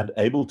and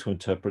able to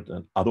interpret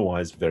an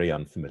otherwise very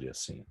unfamiliar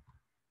scene.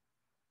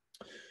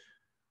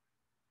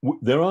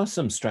 There are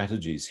some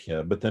strategies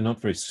here, but they're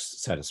not very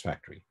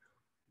satisfactory.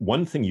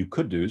 One thing you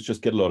could do is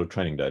just get a lot of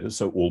training data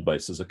so all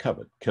bases are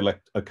covered.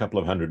 Collect a couple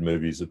of hundred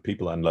movies of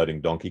people unloading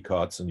donkey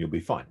carts and you'll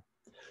be fine.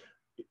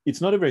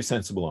 It's not a very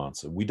sensible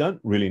answer. We don't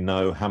really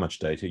know how much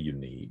data you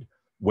need,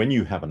 when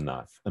you have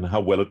enough, and how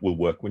well it will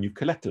work when you've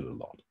collected a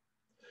lot.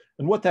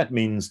 And what that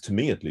means, to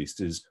me at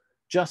least, is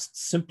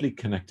just simply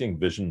connecting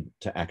vision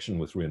to action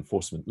with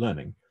reinforcement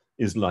learning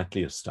is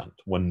likely a stunt.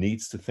 One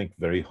needs to think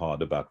very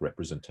hard about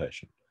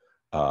representation.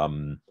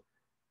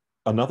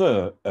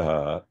 Another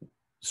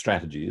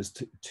strategy is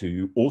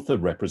to author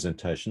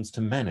representations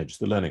to manage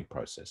the learning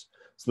process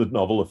so that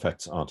novel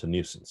effects aren't a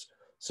nuisance.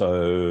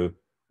 So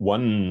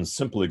one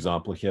simple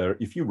example here,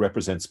 if you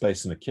represent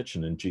space in a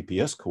kitchen in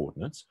GPS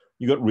coordinates,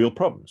 you got real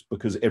problems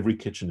because every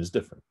kitchen is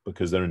different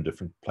because they're in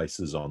different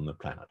places on the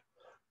planet.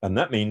 And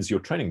that means your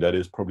training data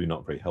is probably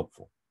not very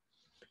helpful.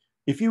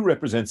 If you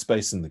represent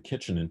space in the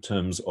kitchen in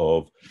terms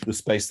of the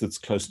space that's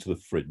close to the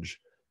fridge,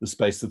 the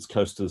space that's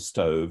close to the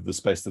stove, the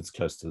space that's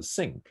close to the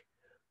sink,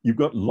 you've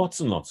got lots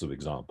and lots of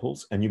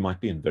examples and you might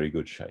be in very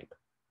good shape.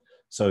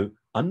 So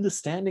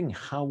understanding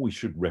how we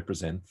should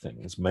represent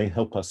things may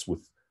help us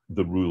with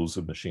the rules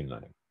of machine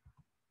learning.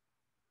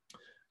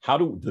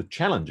 The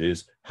challenge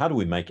is, how do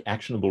we make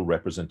actionable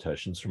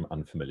representations from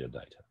unfamiliar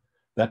data?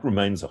 That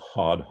remains a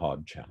hard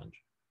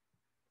challenge.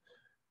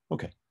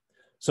 Okay,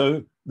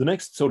 so the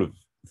next sort of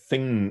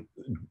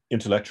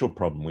intellectual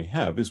problem we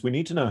have is we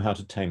need to know how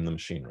to tame the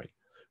machinery.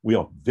 We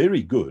are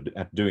very good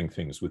at doing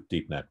things with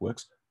deep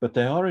networks, but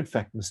they are in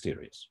fact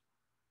mysterious.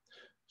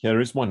 Here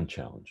is one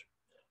challenge.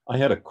 I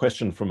had a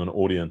question from an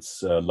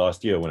audience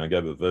last year when I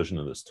gave a version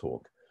of this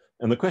talk.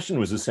 And the question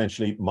was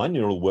essentially, my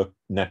neural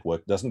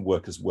network doesn't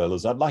work as well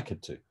as I'd like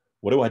it to.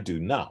 What do I do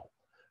now?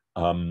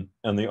 And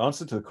the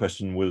answer to the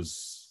question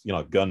was,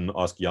 go and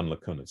ask Jan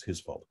LeCun, it's his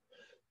fault.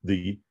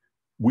 We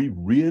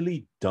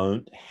really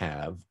don't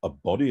have a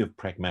body of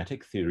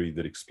pragmatic theory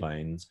that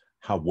explains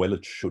how well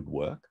it should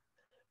work,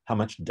 how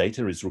much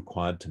data is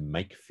required to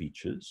make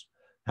features,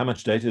 how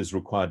much data is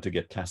required to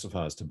get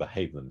classifiers to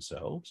behave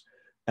themselves,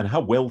 and how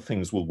well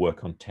things will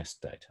work on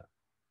test data,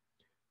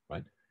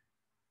 right?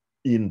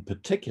 In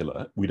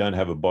particular, we don't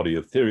have a body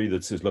of theory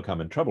that says, look,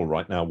 I'm in trouble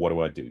right now. What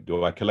do I do?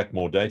 Do I collect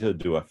more data?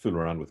 Do I fool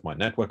around with my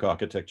network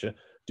architecture?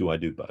 Do I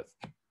do both?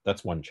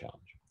 That's one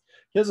challenge.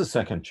 Here's a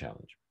second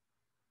challenge.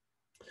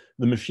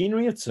 The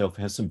machinery itself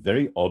has some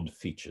very odd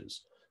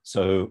features.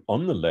 So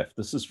on the left,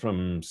 this is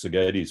from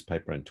Segedi's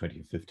paper in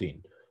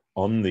 2015.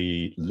 On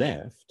the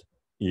left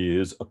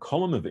is a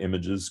column of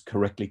images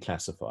correctly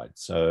classified.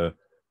 So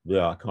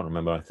yeah, I can't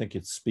remember. I think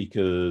it's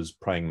speakers,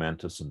 praying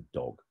mantis, and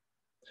dog.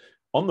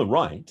 On the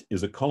right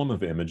is a column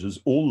of images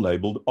all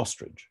labeled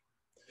ostrich.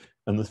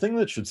 And the thing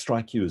that should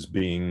strike you as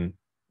being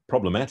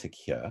problematic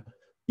here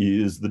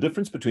is the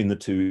difference between the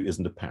two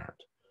isn't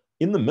apparent.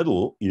 In the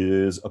middle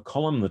is a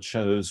column that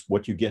shows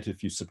what you get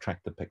if you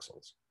subtract the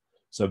pixels.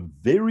 So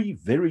very,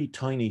 very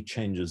tiny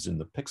changes in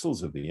the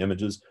pixels of the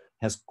images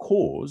has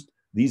caused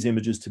these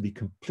images to be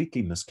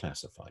completely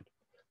misclassified.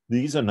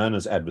 These are known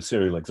as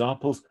adversarial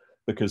examples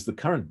because the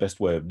current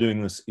best way of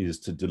doing this is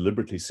to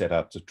deliberately set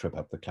out to trip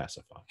up the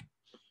classifier.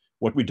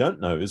 What we don't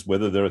know is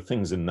whether there are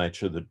things in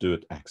nature that do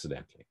it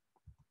accidentally.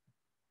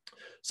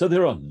 So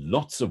there are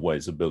lots of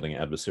ways of building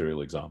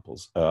adversarial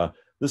examples.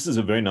 This is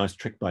a very nice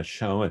trick by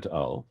Shao et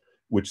al.,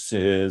 which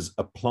says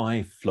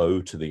apply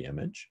flow to the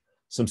image.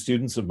 Some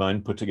students of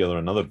mine put together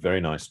another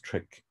very nice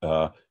trick,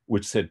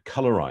 which said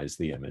colorize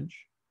the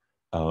image.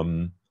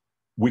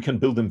 We can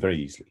build them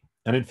very easily.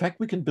 And in fact,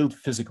 we can build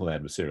physical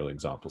adversarial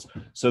examples.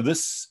 So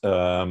this,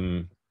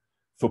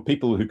 for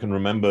people who can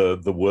remember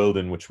the world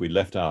in which we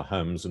left our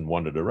homes and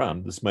wandered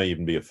around, this may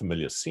even be a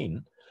familiar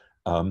scene.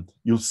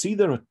 You'll see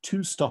there are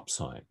two stop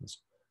signs.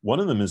 One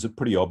of them is a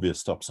pretty obvious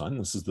stop sign.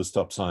 This is the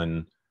stop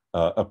sign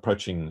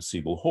approaching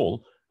Siebel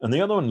Hall. And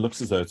the other one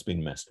looks as though it's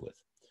been messed with.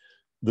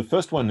 The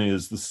first one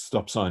is the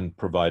stop sign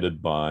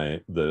provided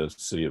by the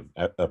city of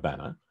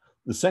Urbana.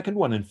 The second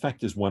one, in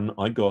fact, is one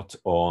I got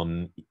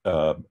on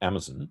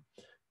Amazon.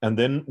 And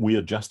then we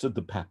adjusted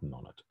the pattern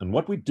on it. And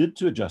what we did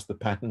to adjust the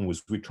pattern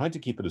was we tried to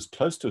keep it as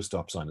close to a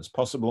stop sign as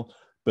possible,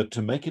 but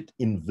to make it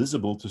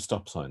invisible to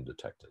stop sign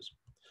detectors.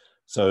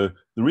 So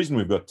the reason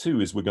we've got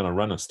two is we're going to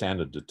run a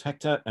standard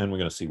detector and we're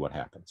going to see what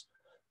happens.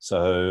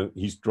 So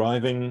he's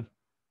driving.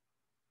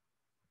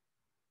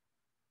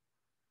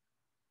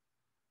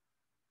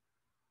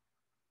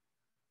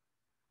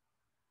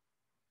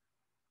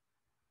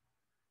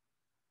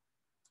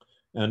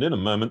 And in a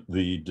moment,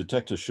 the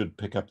detector should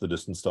pick up the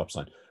distant stop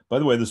sign. By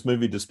the way, this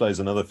movie displays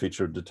another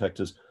feature of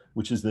detectors,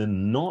 which is they're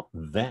not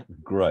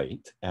that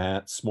great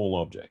at small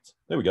objects.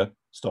 There we go,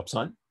 stop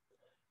sign.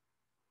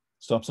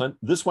 Stop sign.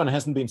 This one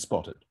hasn't been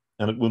spotted,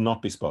 and it will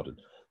not be spotted.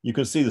 You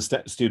can see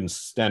the students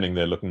standing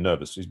there looking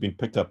nervous. He's been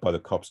picked up by the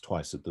cops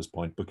twice at this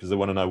point because they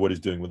want to know what he's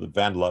doing with the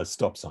vandalized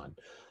stop sign.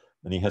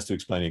 And he has to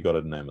explain he got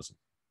it on Amazon.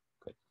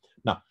 Okay.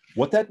 Now,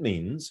 what that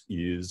means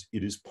is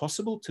it is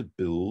possible to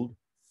build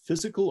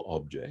physical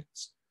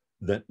objects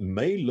that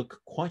may look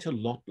quite a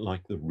lot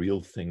like the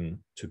real thing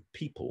to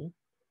people,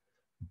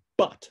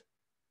 but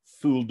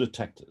fool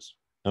detectors.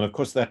 And of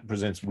course, that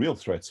presents real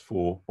threats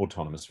for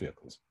autonomous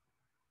vehicles.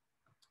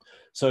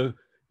 So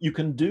you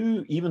can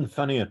do even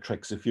funnier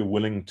tricks if you're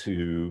willing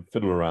to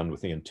fiddle around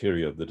with the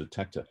interior of the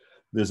detector.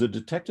 There's a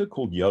detector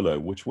called YOLO,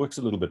 which works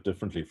a little bit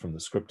differently from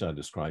the script I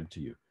described to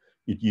you.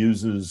 It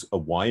uses a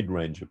wide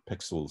range of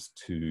pixels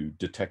to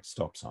detect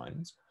stop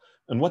signs.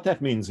 And what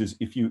that means is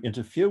if you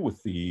interfere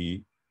with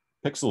the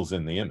pixels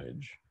in the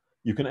image,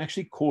 you can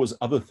actually cause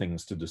other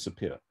things to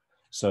disappear.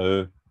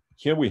 So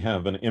here we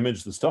have an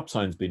image, the stop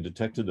sign's been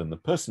detected and the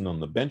person on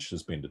the bench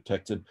has been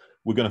detected.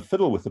 We're going to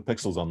fiddle with the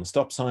pixels on the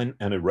stop sign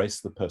and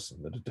erase the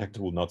person. The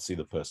detector will not see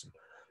the person,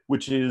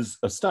 which is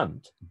a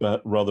stunt,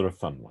 but rather a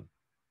fun one.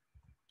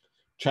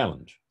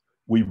 Challenge.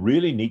 We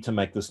really need to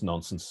make this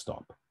nonsense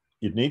stop.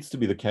 It needs to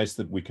be the case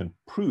that we can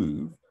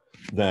prove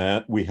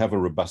that we have a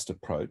robust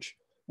approach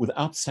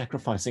without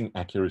sacrificing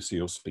accuracy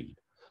or speed.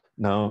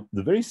 Now,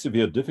 the very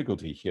severe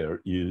difficulty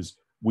here is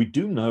we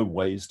do know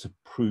ways to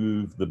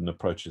prove that an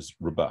approach is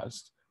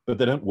robust, but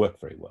they don't work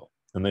very well,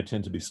 and they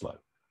tend to be slow,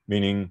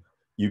 meaning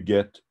you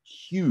get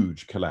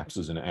huge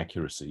collapses in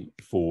accuracy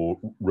for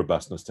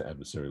robustness to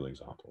adversarial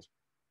examples.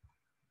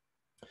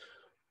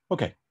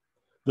 Okay,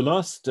 the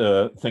last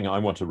thing I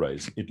want to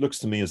raise, it looks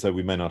to me as though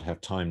we may not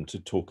have time to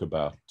talk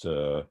about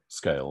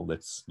scale.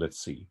 Let's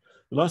see.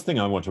 The last thing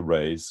I want to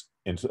raise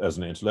as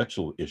an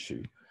intellectual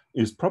issue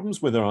is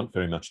problems where there aren't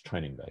very much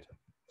training data.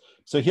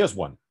 So here's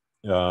one,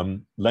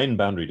 lane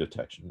boundary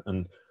detection.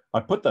 And I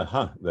put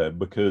the there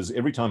because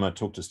every time I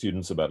talk to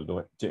students about it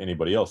or to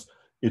anybody else,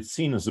 it's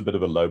seen as a bit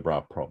of a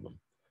lowbrow problem.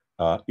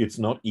 It's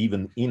not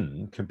even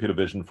in computer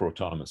vision for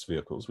autonomous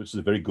vehicles, which is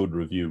a very good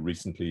review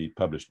recently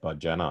published by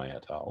Janai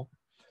et al.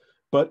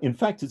 But in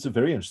fact, it's a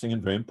very interesting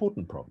and very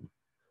important problem.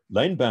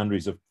 Lane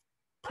boundaries are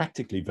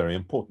practically very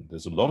important.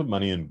 There's a lot of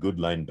money in good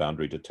lane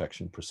boundary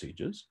detection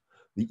procedures.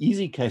 The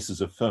easy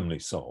cases are firmly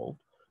solved,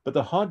 but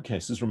the hard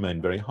cases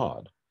remain very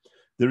hard.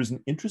 There is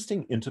an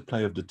interesting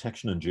interplay of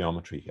detection and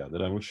geometry here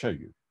that I will show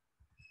you.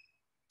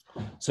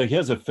 So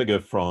here's a figure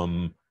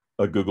from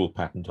a Google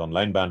patent on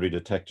lane boundary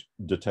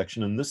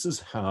detection, and this is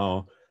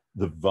how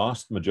the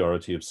vast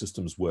majority of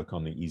systems work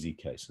on the easy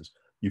cases.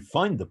 You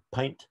find the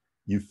paint,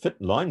 you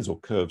fit lines or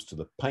curves to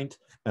the paint,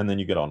 and then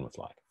you get on with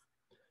life.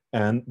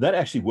 And that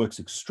actually works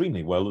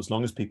extremely well as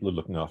long as people are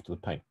looking after the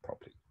paint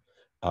properly.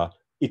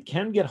 It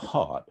can get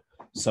hard.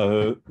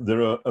 So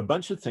there are a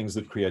bunch of things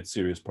that create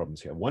serious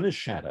problems here. One is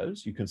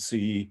shadows. You can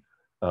see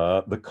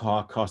the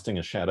car casting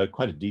a shadow,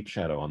 quite a deep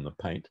shadow on the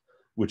paint,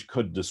 which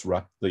could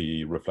disrupt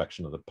the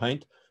reflection of the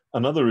paint.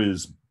 Another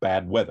is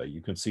bad weather.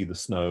 You can see the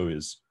snow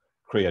is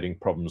creating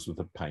problems with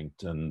the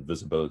paint and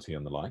visibility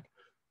and the like.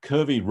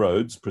 Curvy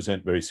roads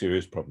present very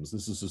serious problems.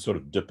 This is a sort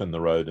of dip in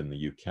the road in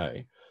the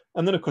UK.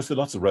 And then, of course, there are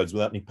lots of roads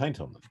without any paint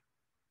on them.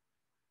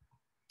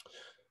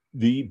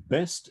 The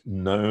best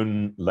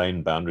known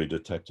lane boundary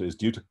detector is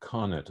due to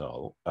Khan et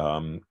al.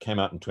 Came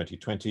out in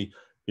 2020.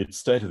 It's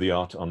state of the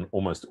art on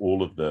almost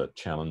all of the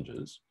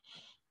challenges.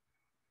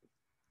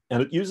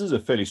 And it uses a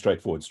fairly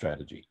straightforward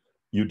strategy.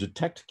 You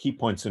detect key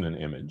points in an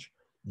image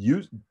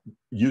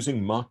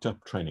using marked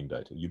up training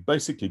data. You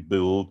basically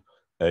build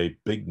a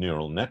big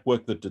neural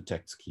network that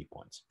detects key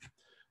points.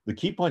 The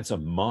key points are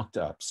marked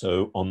up.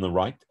 So on the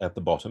right at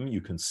the bottom,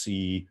 you can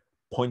see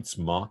points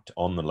marked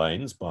on the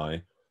lanes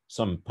by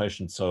some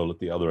patient soul at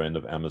the other end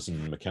of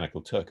Amazon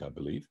Mechanical Turk, I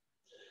believe.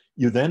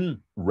 You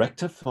then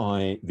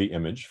rectify the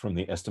image from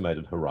the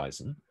estimated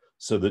horizon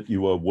so that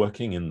you are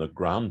working in the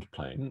ground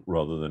plane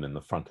rather than in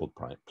the frontal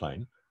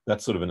plane.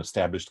 That's sort of an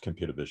established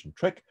computer vision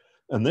trick.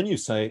 And then you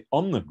say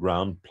on the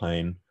ground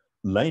plane,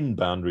 lane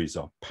boundaries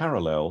are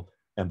parallel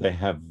and they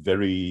have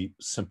very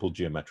simple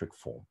geometric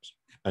forms.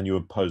 And you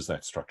impose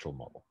that structural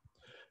model.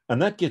 And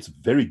that gets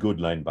very good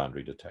lane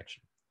boundary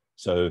detection.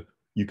 So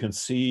you can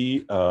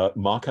see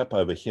markup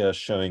over here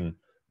showing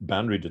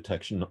boundary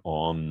detection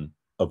on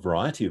a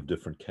variety of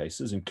different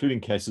cases, including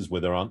cases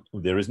where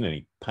there isn't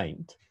any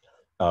paint,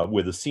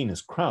 where the scene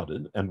is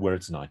crowded and where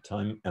it's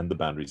nighttime and the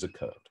boundaries are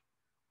curved.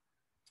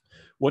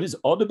 What is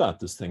odd about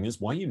this thing is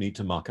why you need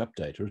to mark up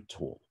data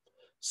at all.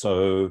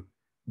 So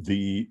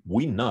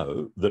we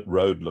know that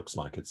road looks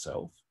like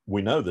itself.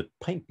 We know that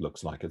paint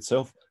looks like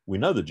itself. We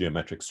know the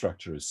geometric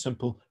structure is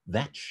simple.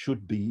 That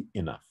should be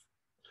enough.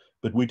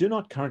 But we do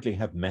not currently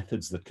have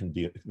methods that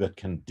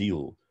can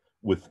deal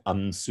with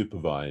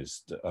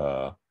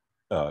unsupervised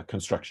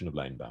construction of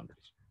lane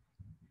boundaries.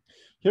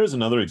 Here is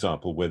another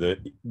example where there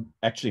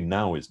actually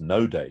now is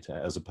no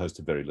data as opposed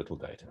to very little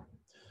data.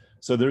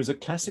 So there is a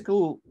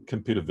classical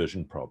computer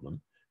vision problem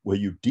where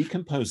you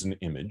decompose an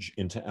image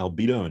into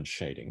albedo and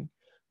shading,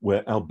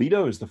 where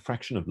albedo is the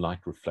fraction of light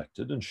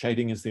reflected and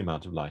shading is the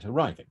amount of light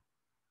arriving.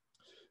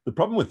 The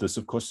problem with this,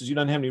 of course, is you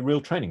don't have any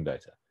real training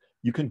data.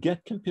 You can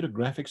get computer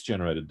graphics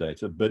generated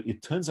data, but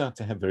it turns out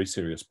to have very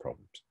serious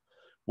problems.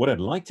 What I'd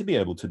like to be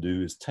able to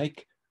do is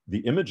take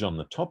the image on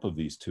the top of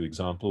these two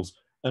examples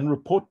and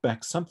report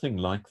back something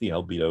like the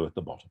albedo at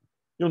the bottom.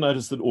 You'll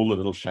notice that all the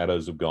little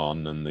shadows have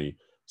gone and the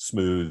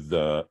smooth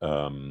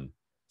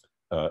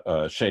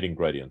shading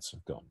gradients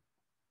have gone.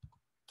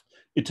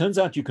 It turns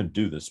out you can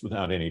do this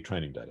without any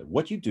training data.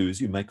 What you do is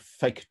you make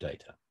fake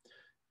data.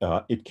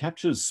 It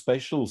captures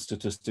spatial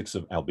statistics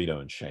of albedo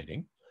and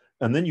shading,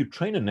 and then you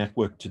train a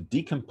network to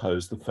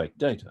decompose the fake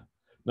data.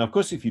 Now, of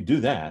course, if you do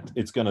that,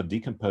 it's going to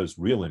decompose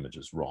real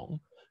images wrong.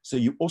 So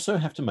you also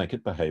have to make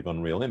it behave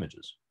on real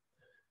images.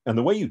 And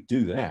the way you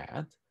do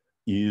that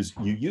is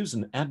you use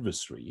an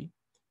adversary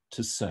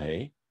to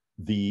say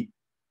the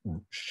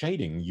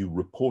shading you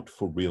report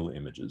for real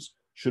images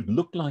should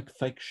look like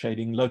fake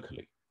shading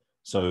locally.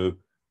 So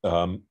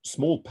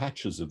small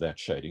patches of that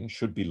shading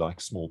should be like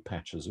small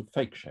patches of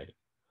fake shading.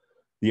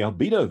 The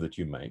albedo that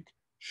you make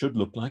should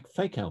look like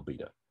fake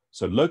albedo.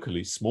 So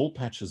locally, small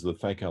patches of the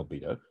fake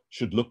albedo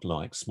should look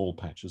like small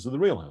patches of the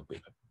real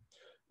albedo.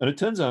 And it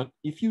turns out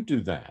if you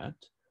do that,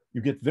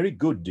 you get very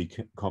good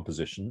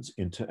decompositions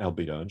into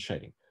albedo and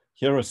shading.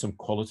 Here are some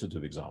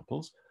qualitative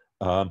examples.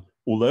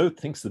 Although it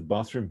thinks that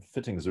bathroom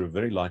fittings are a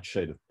very light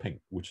shade of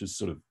pink, which is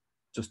sort of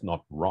just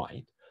not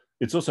right,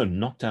 it's also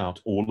knocked out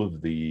all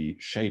of the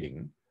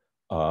shading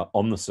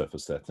on the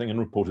surface of that thing and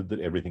reported that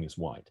everything is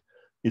white.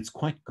 It's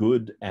quite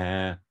good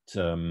at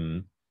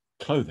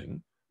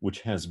clothing,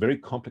 which has very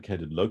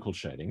complicated local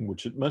shading,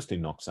 which it mostly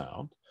knocks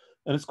out,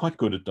 and it's quite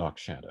good at dark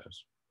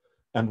shadows.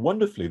 And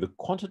wonderfully, the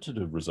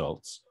quantitative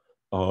results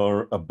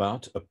are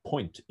about a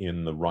point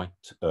in the right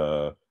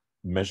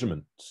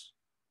measurement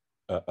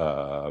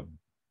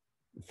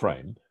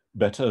frame,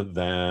 better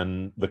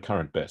than the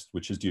current best,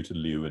 which is due to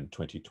Liu in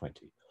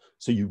 2020.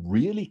 So you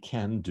really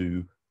can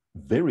do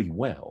very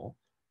well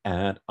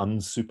at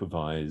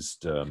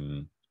unsupervised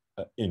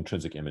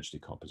intrinsic image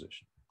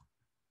decomposition.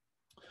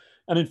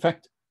 And in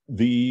fact,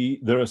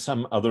 there are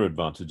some other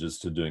advantages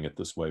to doing it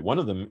this way. One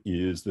of them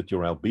is that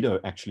your albedo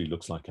actually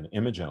looks like an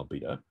image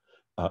albedo.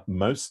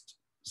 Most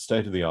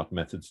state-of-the-art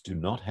methods do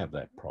not have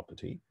that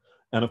property.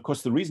 And of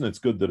course, the reason it's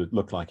good that it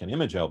looked like an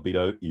image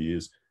albedo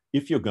is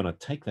if you're going to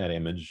take that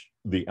image,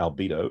 the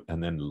albedo,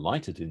 and then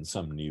light it in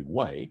some new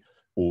way,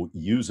 or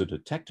use a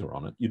detector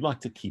on it, you'd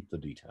like to keep the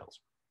details.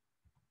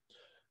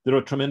 There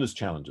are tremendous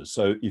challenges.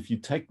 So if you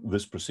take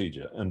this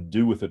procedure and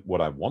do with it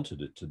what I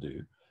wanted it to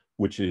do,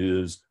 which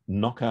is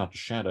knock out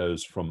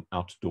shadows from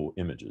outdoor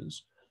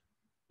images,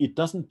 it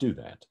doesn't do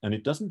that. And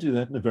it doesn't do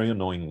that in a very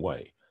annoying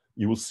way.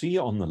 You will see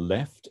on the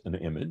left an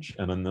image,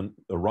 and on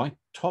the right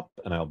top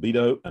an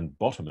albedo and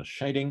bottom a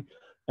shading.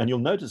 And you'll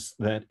notice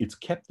that it's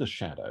kept the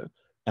shadow.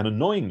 And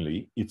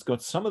annoyingly, it's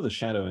got some of the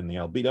shadow in the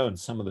albedo and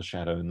some of the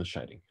shadow in the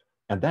shading.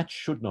 And that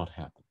should not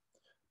happen.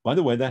 By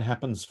the way, that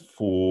happens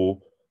for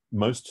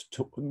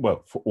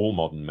for all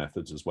modern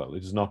methods as well.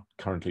 It is not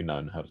currently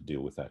known how to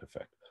deal with that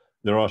effect.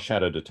 There are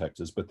shadow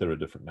detectors, but they're a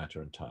different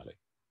matter entirely.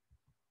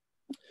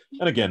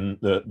 And again,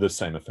 the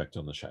same effect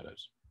on the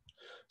shadows.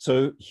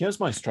 So here's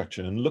my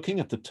structure. And looking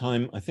at the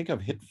time, I think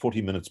I've hit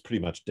 40 minutes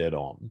pretty much dead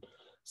on.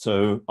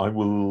 So I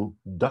will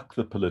duck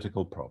the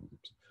political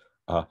problems.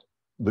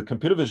 The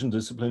computer vision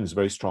discipline is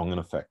very strong and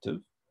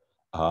effective.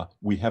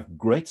 We have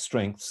great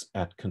strengths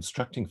at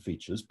constructing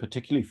features,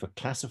 particularly for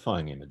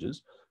classifying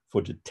images,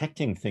 for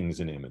detecting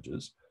things in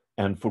images,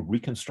 and for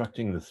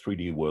reconstructing the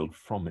 3D world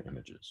from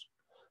images.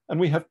 And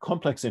we have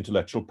complex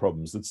intellectual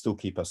problems that still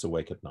keep us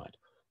awake at night.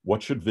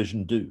 What should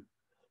vision do?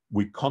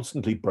 We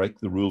constantly break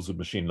the rules of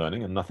machine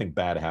learning and nothing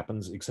bad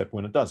happens except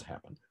when it does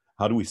happen.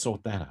 How do we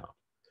sort that out?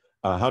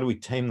 How do we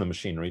tame the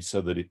machinery so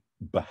that it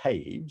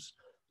behaves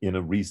in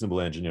a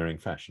reasonable engineering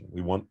fashion?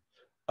 We want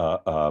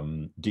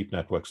deep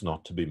networks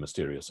not to be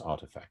mysterious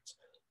artifacts.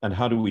 And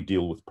how do we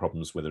deal with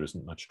problems where there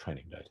isn't much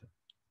training data?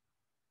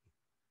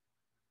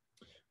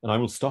 And I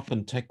will stop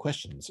and take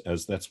questions,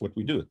 as that's what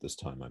we do at this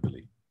time, I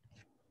believe.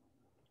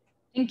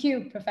 Thank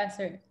you,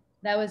 Professor.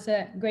 That was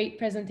a great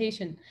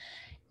presentation.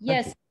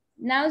 Yes,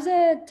 now's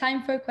the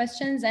time for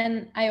questions,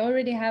 and I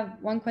already have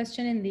one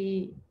question in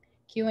the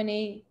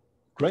Q&A.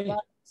 Great.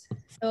 box.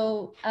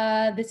 So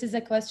this is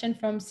a question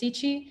from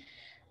Sichi.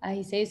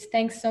 He says,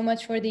 thanks so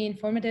much for the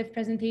informative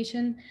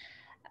presentation.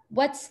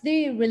 What's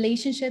the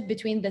relationship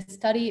between the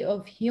study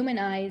of human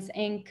eyes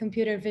and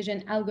computer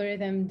vision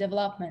algorithm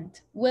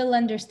development? Will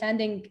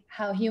understanding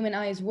how human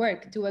eyes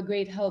work do a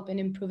great help in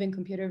improving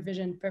computer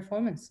vision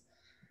performance?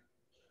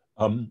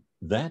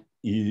 That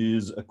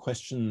is a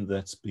question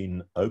that's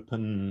been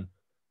open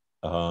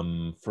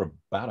for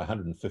about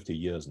 150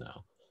 years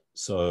now.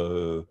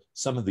 So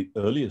some of the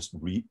earliest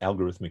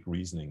algorithmic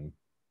reasoning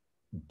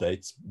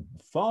dates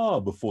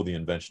far before the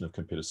invention of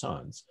computer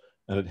science,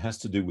 and it has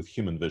to do with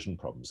human vision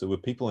problems. There were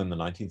people in the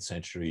 19th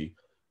century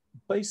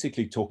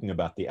basically talking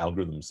about the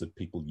algorithms that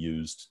people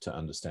used to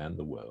understand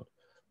the world.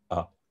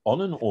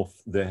 On and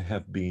off, there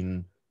have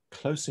been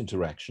close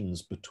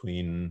interactions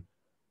between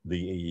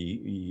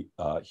the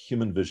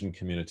human vision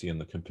community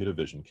and the computer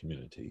vision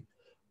community,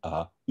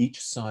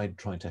 each side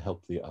trying to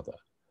help the other.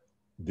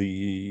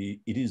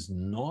 It is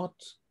not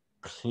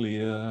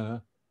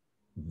clear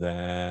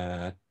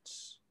that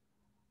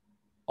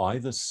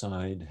either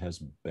side has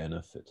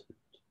benefited.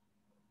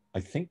 I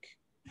think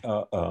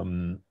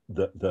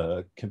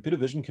the computer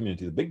vision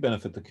community, the big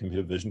benefit the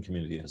computer vision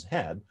community has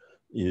had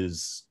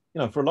is,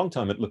 for a long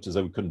time it looked as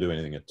though we couldn't do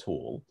anything at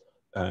all.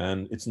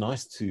 And it's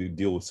nice to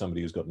deal with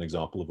somebody who's got an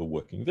example of a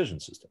working vision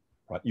system,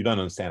 right? You don't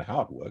understand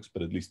how it works,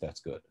 but at least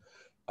that's good.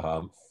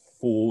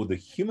 For the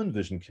human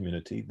vision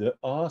community, there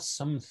are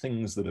some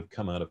things that have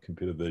come out of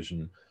computer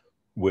vision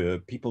where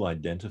people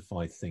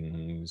identify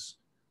things,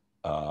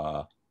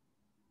 a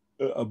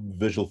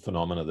visual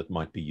phenomena that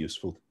might be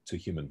useful to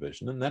human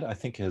vision. And that I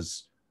think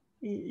has,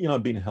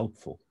 been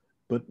helpful.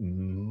 But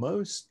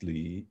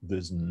mostly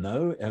there's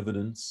no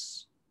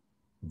evidence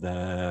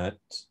that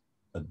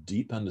a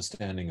deep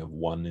understanding of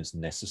one is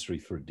necessary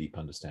for a deep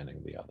understanding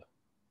of the other.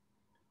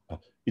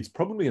 It's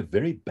probably a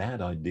very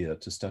bad idea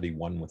to study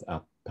one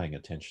without paying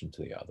attention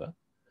to the other.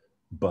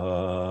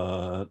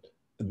 But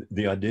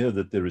the idea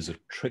that there is a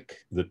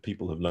trick that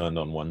people have learned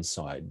on one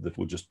side that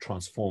will just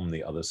transform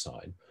the other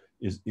side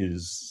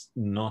is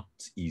not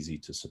easy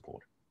to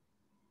support.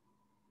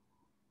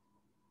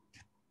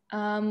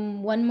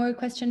 One more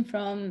question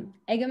from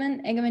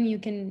Egeman. Egeman, you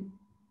can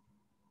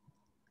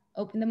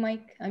open the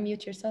mic,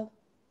 unmute yourself.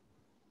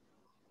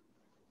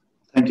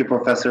 Thank you,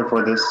 Professor,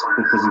 for this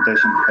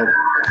presentation.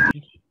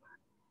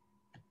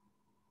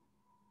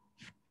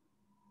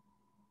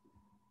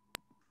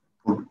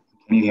 Oh.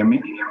 Can you hear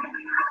me?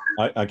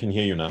 I can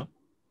hear you now.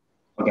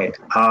 Okay.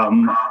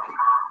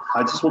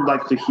 I just would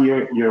like to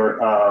hear your,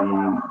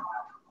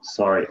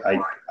 sorry,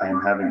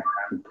 I'm having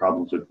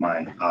problems with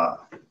my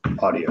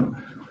audio.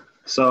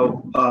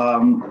 So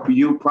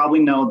you probably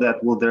know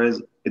that, well, there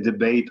is a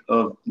debate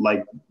of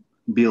like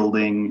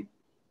building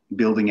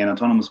an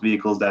autonomous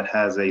vehicles that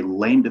has a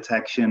lane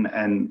detection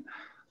and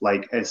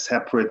like a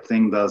separate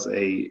thing does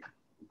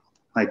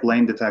like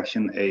lane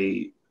detection,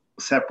 a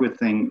separate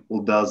thing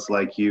does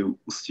like you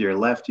steer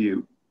left,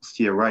 you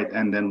steer right,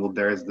 and then well,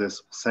 there's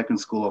this second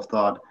school of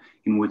thought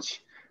in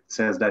which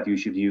says that you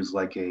should use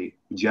like a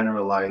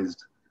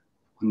generalized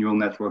neural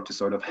network to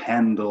sort of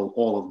handle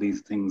all of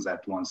these things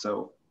at once.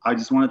 So I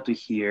just wanted to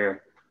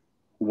hear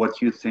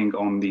what you think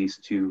on these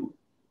two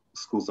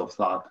schools of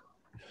thought.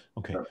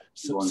 Okay,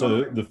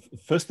 so the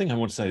first thing I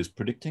want to say is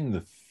predicting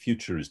the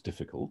future is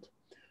difficult.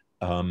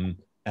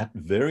 At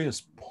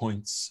various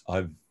points,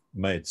 I've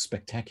made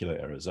spectacular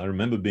errors. I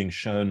remember being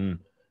shown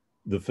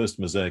the first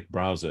Mosaic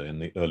browser in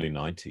the early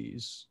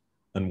 90s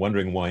and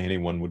wondering why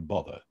anyone would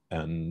bother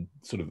and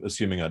sort of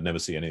assuming I'd never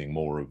see anything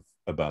more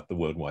about the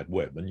World Wide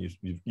Web. And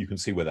you can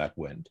see where that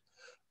went.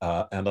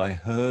 And I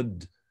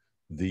heard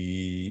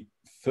the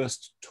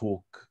first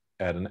talk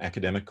at an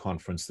academic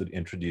conference that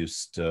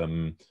introduced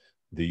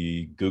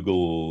the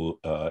Google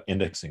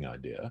indexing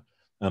idea.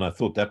 And I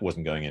thought that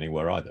wasn't going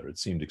anywhere either. It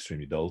seemed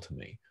extremely dull to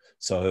me.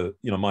 So,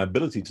 my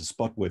ability to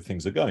spot where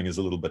things are going is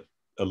a little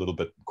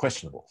bit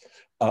questionable.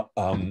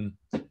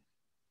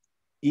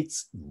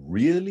 It's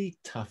really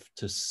tough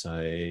to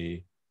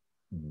say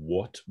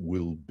what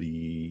will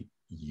be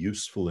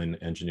useful in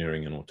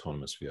engineering and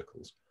autonomous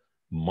vehicles.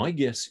 My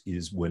guess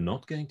is we're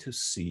not going to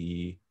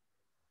see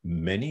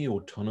many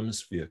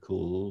autonomous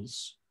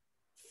vehicles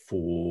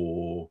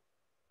for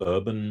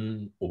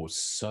urban or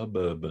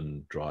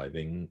suburban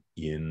driving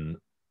in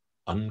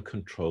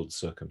uncontrolled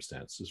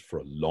circumstances for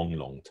a long,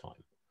 long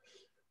time.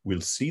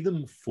 We'll see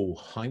them for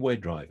highway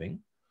driving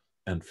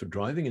and for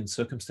driving in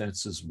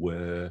circumstances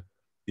where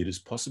it is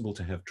possible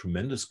to have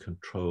tremendous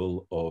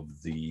control of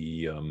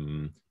the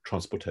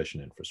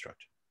transportation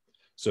infrastructure.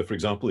 So for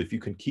example, if you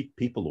can keep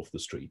people off the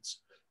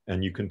streets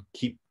and you can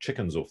keep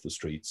chickens off the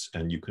streets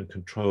and you can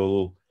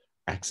control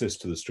access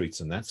to the streets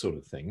and that sort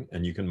of thing,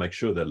 and you can make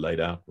sure they're laid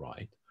out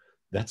right,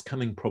 that's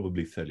coming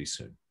probably fairly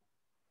soon.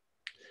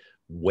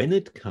 When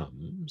it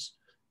comes,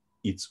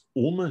 it's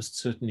almost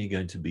certainly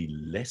going to be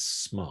less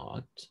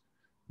smart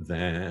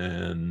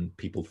than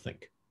people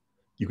think.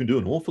 You can do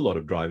an awful lot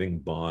of driving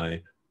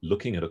by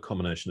looking at a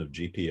combination of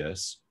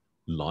GPS,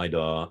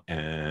 LiDAR,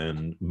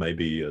 and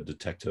maybe a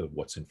detector of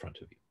what's in front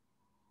of you,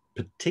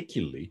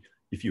 particularly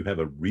if you have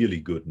a really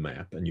good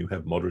map and you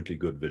have moderately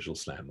good visual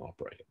SLAM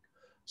operating.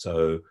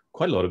 So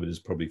quite a lot of it is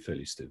probably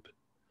fairly stupid.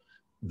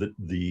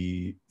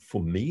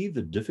 For me,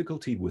 the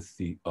difficulty with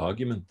the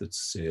argument that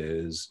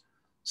says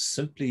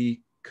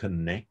simply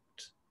connect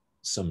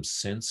some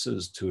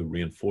sensors to a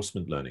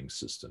reinforcement learning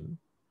system,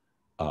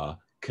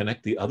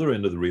 connect the other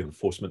end of the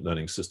reinforcement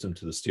learning system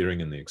to the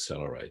steering and the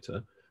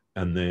accelerator,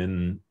 and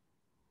then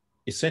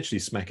essentially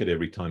smack it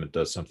every time it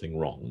does something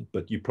wrong,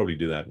 but you probably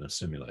do that in a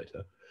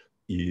simulator,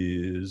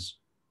 is,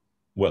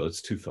 well,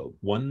 it's twofold.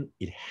 One,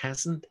 it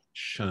hasn't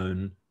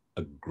shown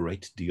a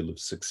great deal of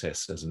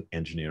success as an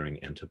engineering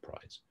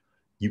enterprise.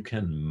 You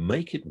can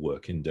make it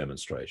work in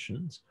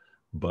demonstrations,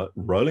 but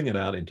rolling it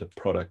out into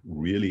product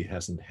really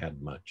hasn't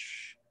had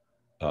much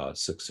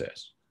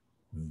success.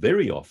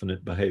 Very often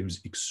it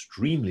behaves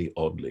extremely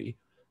oddly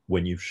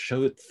when you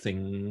show it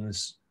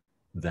things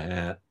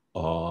that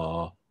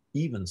are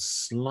even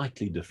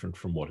slightly different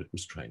from what it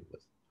was trained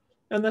with.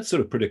 And that's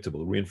sort of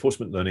predictable.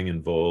 Reinforcement learning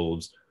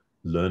involves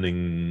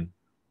learning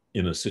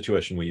in a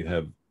situation where you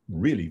have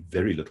really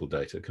very little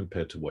data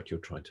compared to what you're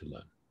trying to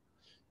learn.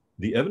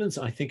 The evidence,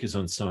 I think, is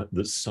on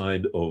the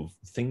side of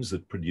things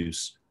that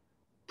produce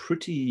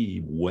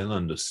pretty well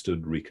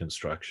understood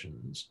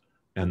reconstructions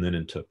and then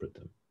interpret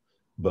them.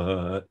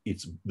 but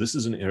this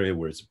is an area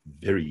where it's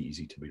very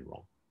easy to be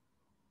wrong.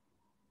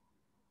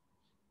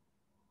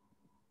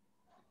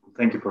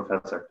 Thank you,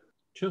 Professor.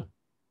 Sure.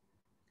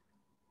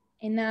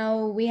 And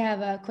now we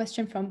have a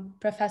question from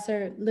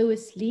Professor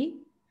Lewis Lee.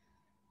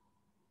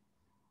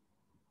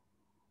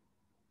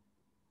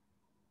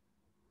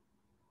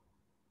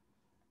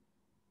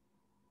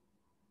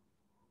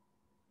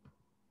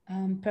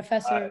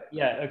 Professor.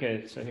 Yeah,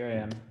 okay, so here I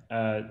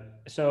am.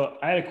 So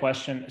I had a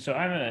question. So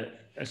I'm an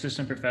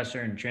assistant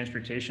professor in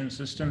transportation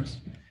systems.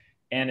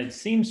 And it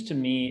seems to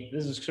me,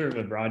 this is sort of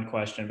a broad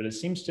question, but it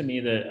seems to me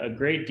that a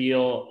great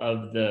deal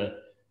of the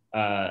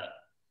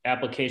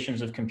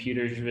applications of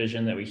computer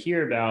vision that we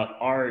hear about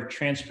are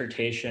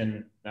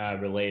transportation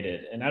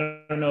related. And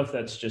I don't know if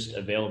that's just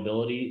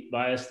availability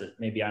bias, that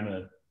maybe I'm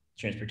a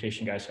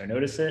transportation guy, so I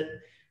notice it,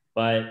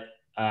 but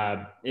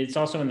it's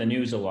also in the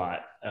news a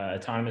lot.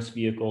 Autonomous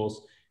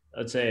vehicles,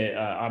 let's say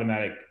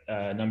automatic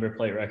number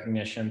plate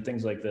recognition,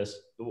 things like this.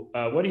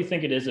 What do you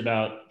think it is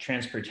about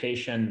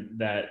transportation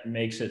that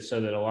makes it so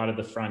that a lot of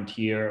the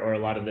frontier or a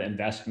lot of the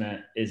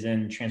investment is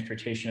in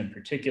transportation in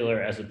particular,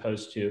 as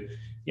opposed to,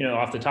 you know,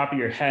 off the top of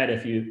your head,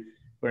 if you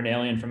were an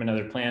alien from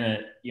another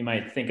planet, you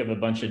might think of a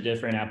bunch of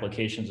different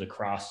applications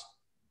across,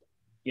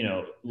 you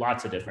know,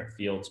 lots of different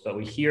fields, but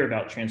we hear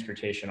about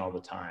transportation all the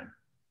time.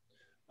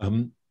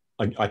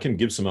 I can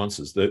give some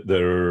answers.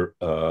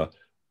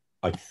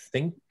 I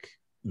think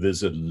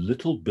there's a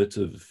little bit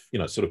of, you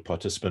know, sort of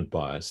participant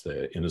bias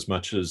there, in as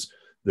much as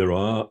there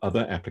are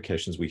other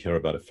applications we hear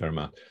about a fair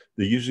amount.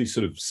 They're usually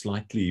sort of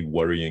slightly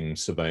worrying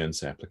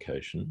surveillance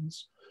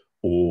applications,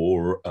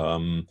 or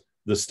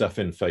the stuff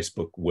in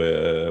Facebook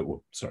where,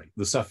 well, sorry,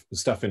 the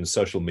stuff in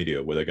social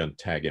media where they're going to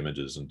tag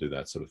images and do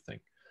that sort of thing.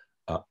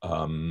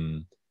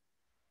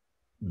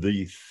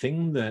 The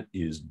thing that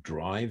is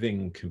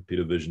driving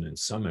computer vision in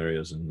some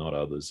areas and not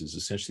others is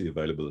essentially the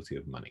availability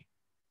of money.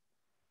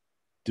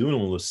 Doing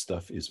all this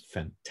stuff is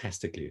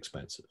fantastically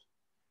expensive,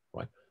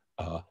 right?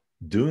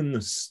 Doing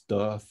the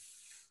stuff,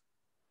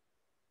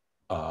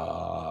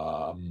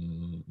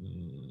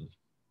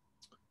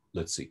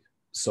 let's see.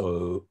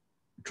 So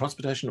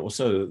transportation,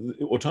 also,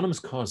 autonomous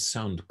cars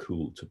sound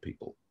cool to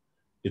people.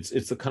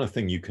 It's the kind of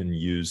thing you can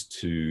use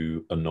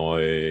to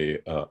annoy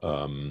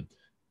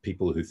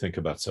people who think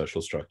about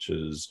social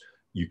structures.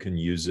 You can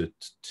use it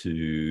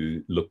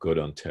to look good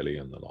on telly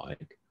and the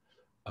like.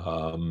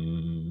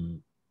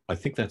 I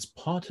think that's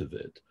part of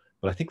it,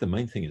 but I think the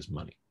main thing is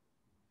money,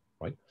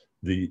 right?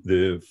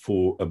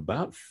 For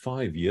about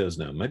 5 years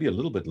now, maybe a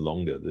little bit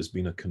longer, there's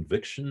been a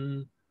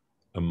conviction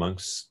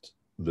amongst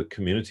the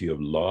community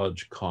of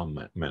large car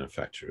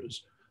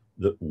manufacturers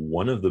that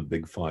one of the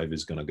big five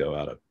is going to go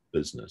out of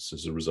business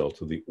as a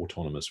result of the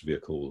autonomous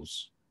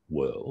vehicles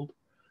world.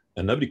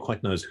 And nobody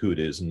quite knows who it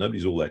is, and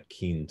nobody's all that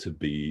keen to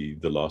be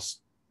the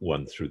last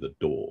one through the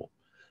door.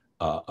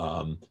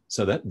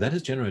 So that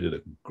has generated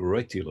a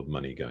great deal of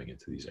money going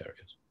into these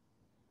areas.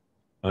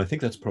 And I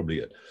think that's probably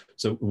it.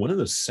 So one of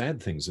the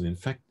sad things, and in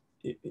fact,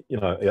 you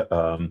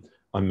know,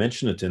 I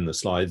mentioned it in the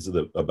slides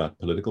about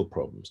political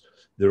problems,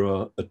 there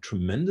are a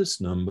tremendous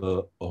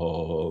number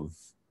of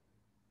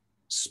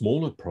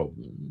smaller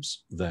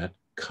problems that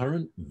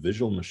current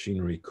visual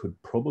machinery could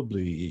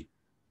probably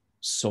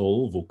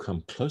solve or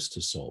come close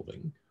to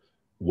solving,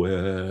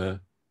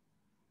 where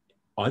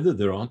either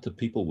there aren't the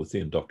people with the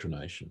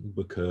indoctrination,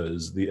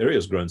 because the area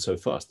has grown so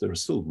fast, there are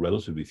still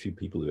relatively few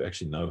people who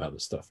actually know how the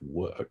stuff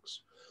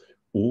works,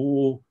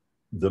 or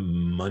the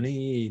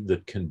money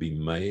that can be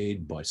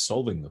made by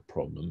solving the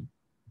problem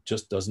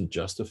just doesn't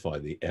justify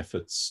the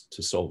efforts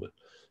to solve it.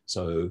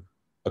 So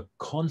a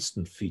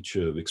constant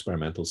feature of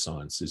experimental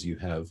science is you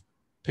have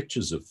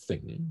pictures of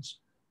things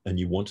and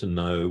you want to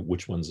know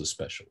which ones are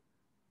special,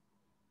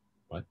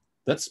 right?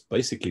 That's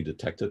basically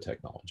detector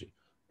technology.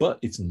 But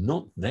it's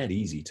not that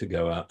easy to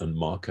go out and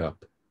mark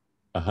up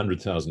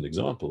 100,000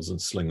 examples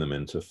and sling them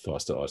into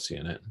faster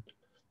RCNN.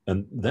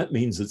 And that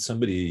means that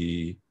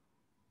somebody,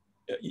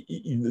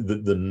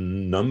 the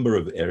number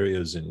of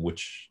areas in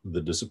which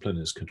the discipline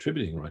is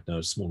contributing right now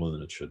is smaller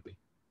than it should be.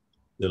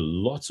 There are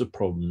lots of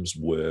problems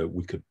where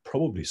we could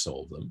probably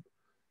solve them,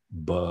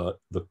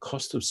 but the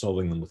cost of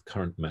solving them with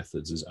current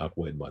methods is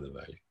outweighed by the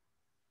value.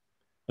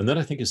 And that,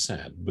 I think, is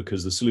sad,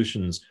 because the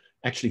solutions,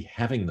 actually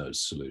having those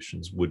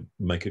solutions, would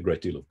make a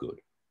great deal of good,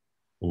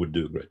 or would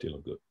do a great deal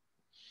of good.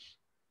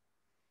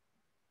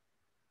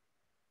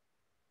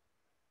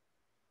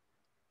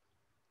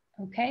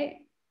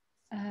 Okay,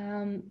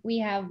 we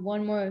have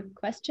one more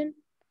question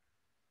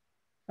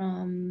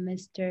from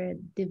Mr.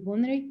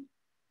 Devonry.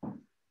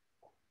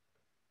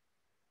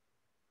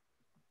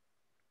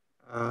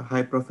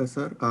 Hi,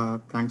 Professor.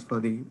 Thanks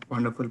for the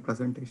wonderful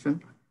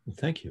presentation.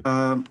 Thank you.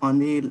 On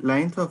the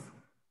lines of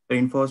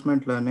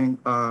reinforcement learning,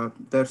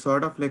 there's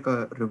sort of like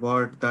a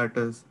reward that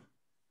is,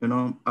 you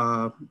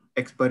know,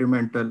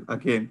 experimental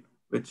again,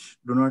 which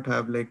do not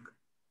have like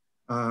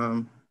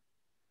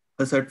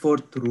a set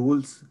forth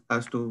rules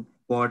as to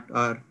what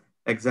our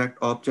exact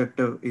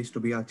objective is to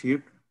be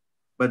achieved.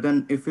 But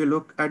then if you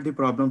look at the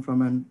problem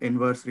from an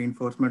inverse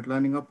reinforcement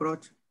learning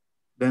approach,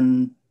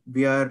 then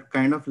we are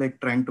kind of like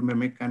trying to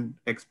mimic an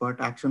expert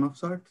action of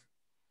sorts,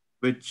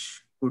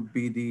 which could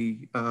be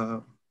the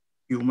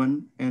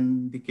human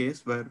in the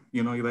case where,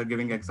 you know, you were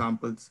giving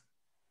examples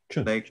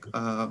Sure. like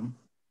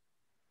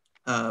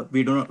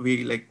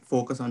we like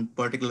focus on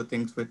particular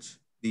things which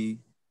the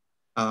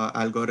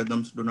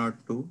algorithms do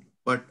not do.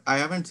 But I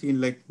haven't seen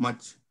like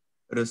much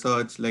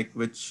research like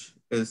which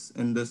is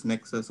in this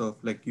nexus of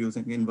like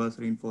using inverse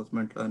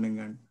reinforcement learning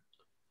and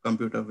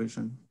computer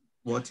vision.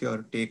 What's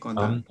your take on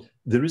that?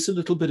 There is a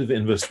little bit of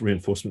inverse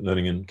reinforcement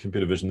learning in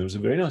computer vision. There was a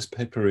very nice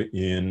paper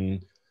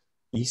in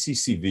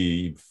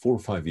ECCV 4 or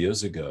 5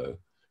 years ago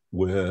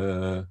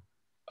where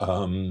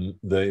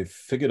they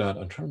figured out,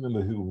 I'm trying to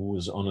remember who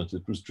was on it.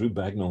 It was Drew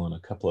Bagnall and a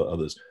couple of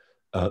others.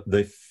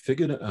 They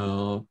figured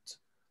out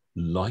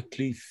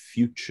likely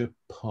future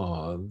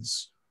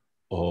paths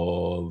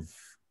of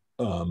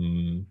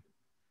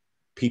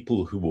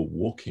people who were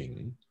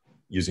walking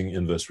using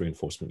inverse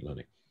reinforcement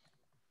learning.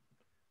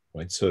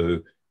 Right,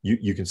 so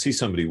you can see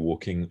somebody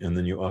walking and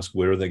then you ask,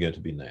 where are they going to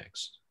be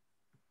next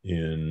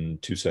in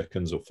 2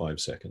 seconds or 5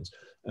 seconds?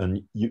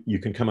 And you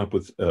can come up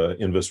with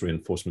inverse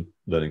reinforcement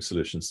learning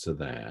solutions to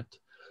that.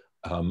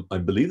 I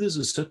believe there's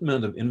a certain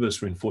amount of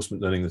inverse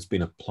reinforcement learning that's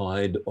been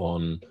applied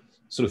on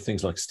sort of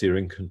things like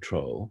steering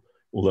control,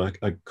 although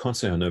I can't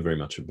say I know very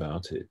much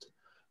about it.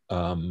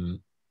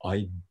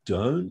 I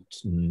don't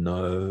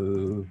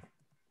know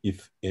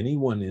if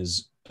anyone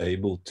is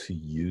able to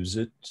use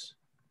it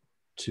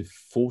to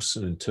force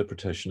an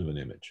interpretation of an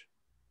image.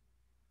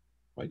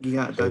 Right?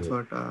 Yeah, that's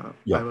what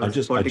yeah, I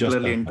was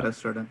particularly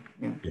interested in.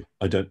 Yeah.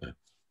 I don't know.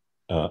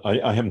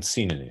 I haven't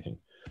seen anything.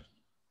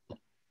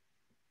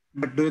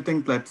 But do you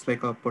think that's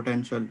like a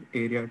potential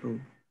area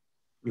to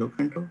look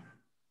into?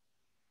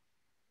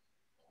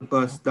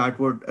 Because that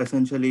would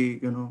essentially,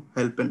 you know,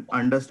 help in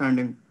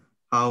understanding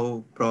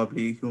how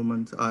probably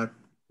humans are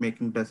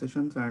making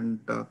decisions and,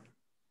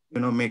 you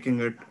know,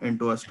 making it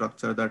into a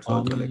structure that's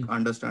also like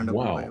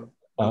understandable by an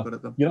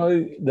algorithm. You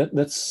know,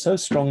 that's so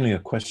strongly a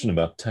question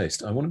about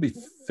taste. I want to be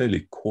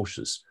fairly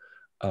cautious.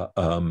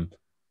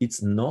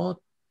 It's not,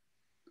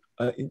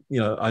 you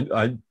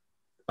know,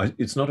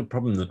 it's not a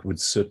problem that would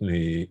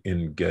certainly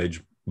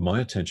engage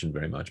my attention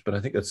very much, but I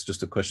think that's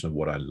just a question of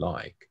what I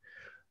like.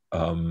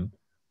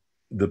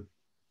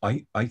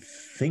 I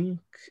think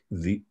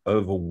the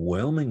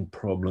overwhelming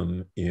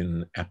problem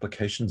in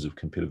applications of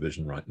computer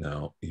vision right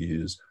now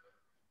is,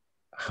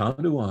 how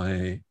do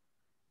I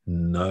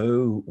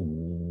know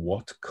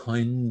what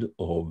kind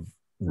of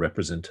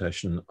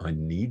representation I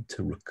need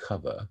to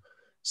recover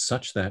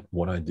such that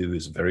what I do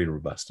is very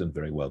robust and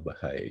very well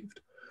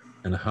behaved?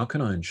 And how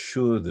can I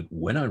ensure that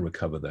when I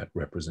recover that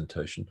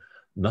representation,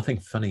 nothing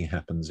funny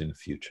happens in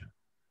future?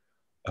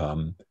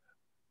 You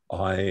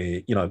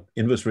know,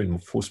 inverse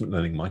reinforcement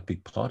learning might be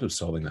part of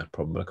solving that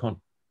problem, but I can't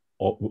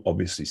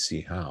obviously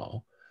see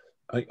how.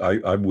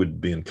 I would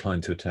be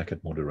inclined to attack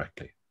it more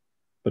directly.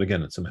 But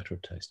again, it's a matter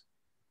of taste.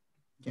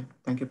 Yeah,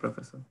 thank you,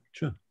 Professor.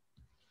 Sure.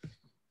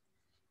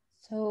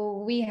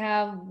 So we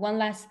have one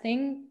last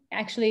thing.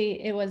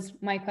 Actually, it was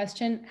my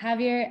question.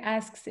 Javier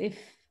asks if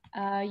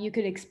you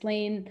could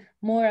explain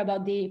more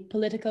about the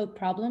political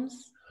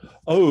problems.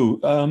 Oh,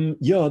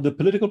 yeah, the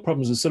political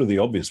problems are sort of the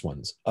obvious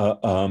ones.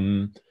 Our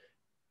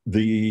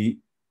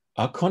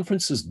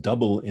conferences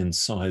double in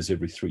size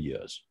every 3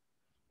 years.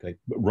 Okay,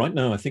 but right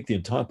now, I think the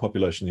entire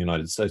population of the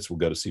United States will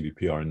go to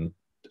CVPR in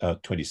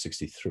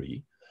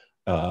 2063.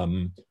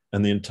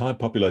 And the entire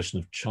population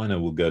of China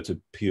will go to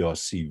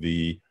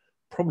PRCV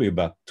probably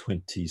about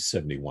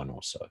 2071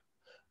 or so.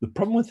 The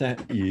problem with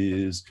that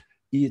is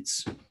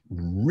it's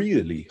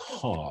really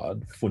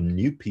hard for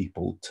new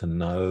people to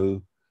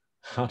know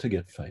how to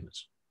get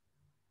famous.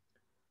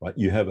 Right?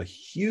 You have a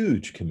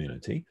huge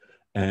community,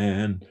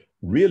 and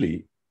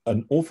really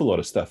an awful lot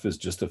of stuff is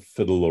just a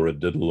fiddle or a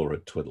diddle or a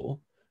twiddle.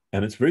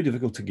 And it's very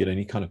difficult to get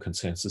any kind of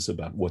consensus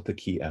about what the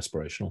key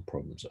aspirational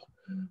problems are.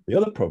 The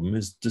other problem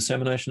is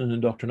dissemination and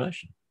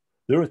indoctrination.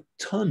 There are a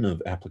ton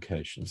of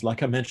applications.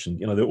 Like I mentioned,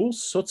 you know, there are all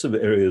sorts of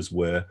areas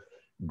where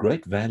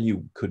great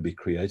value could be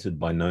created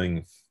by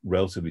knowing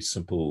relatively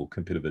simple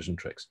computer vision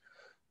tricks.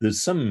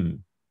 There's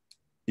some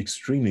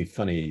extremely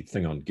funny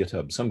thing on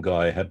GitHub. Some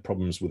guy had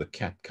problems with a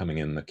cat coming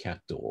in the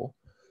cat door,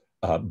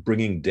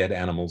 bringing dead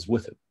animals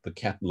with it. The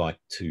cat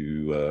liked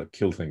to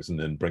kill things and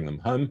then bring them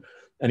home.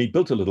 And he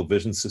built a little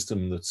vision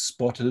system that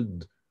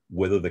spotted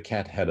whether the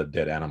cat had a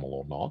dead animal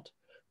or not,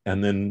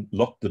 and then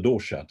locked the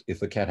door shut if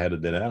the cat had a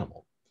dead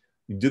animal.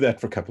 You do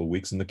that for a couple of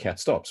weeks and the cat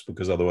stops,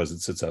 because otherwise it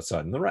sits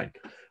outside in the rain.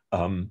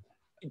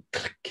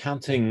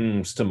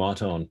 Counting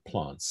stomata on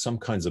plants, some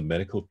kinds of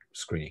medical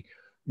screening.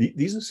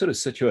 These are sort of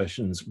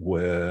situations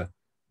where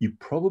you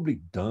probably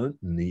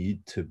don't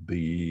need to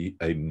be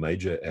a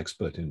major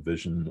expert in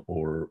vision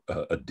or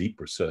a deep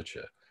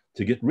researcher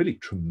to get really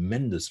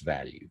tremendous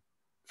value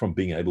from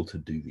being able to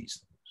do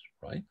these things,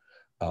 right?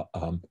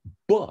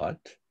 But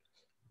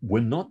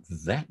we're not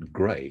that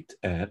great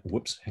at,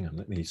 whoops, hang on,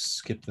 let me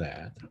skip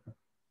that.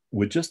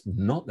 We're just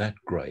not that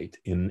great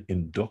in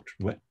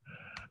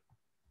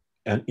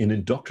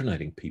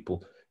indoctrinating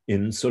people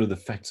in sort of the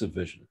facts of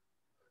vision.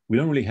 We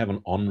don't really have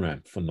an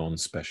on-ramp for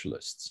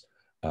non-specialists.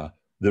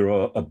 There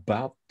are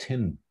about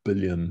 10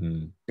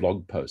 billion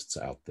blog posts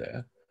out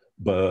there,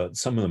 but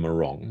some of them are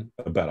wrong.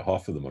 About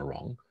half of them are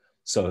wrong.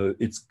 So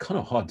it's kind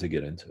of hard to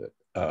get into it.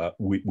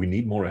 We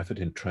need more effort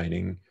in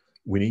training.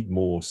 We need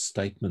more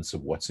statements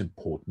of what's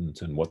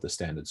important and what the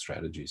standard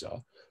strategies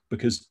are,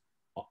 because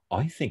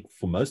I think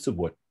for most of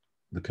what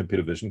the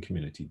computer vision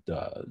community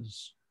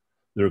does,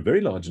 there are a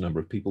very large number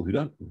of people who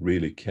don't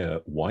really care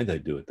why they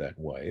do it that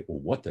way or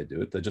what they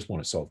do it. They just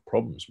want to solve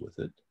problems with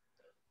it.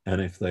 And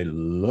if they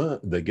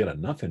get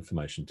enough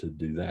information to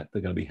do that,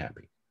 they're going to be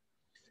happy.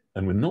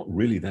 And we're not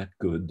really that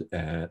good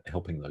at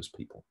helping those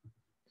people.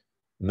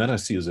 And that I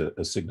see as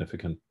a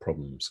significant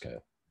problem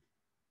scale.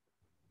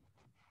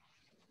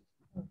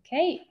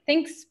 Okay,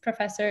 thanks,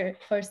 Professor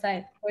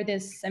Forsyth, for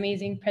this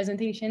amazing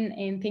presentation.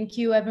 And thank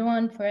you,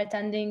 everyone, for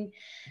attending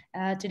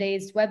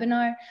today's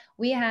webinar.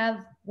 We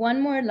have one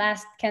more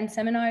last Kent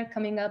seminar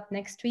coming up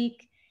next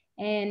week,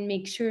 and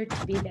make sure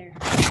to be there.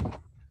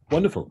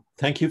 Wonderful.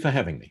 Thank you for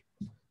having me.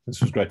 This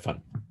was great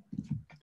fun.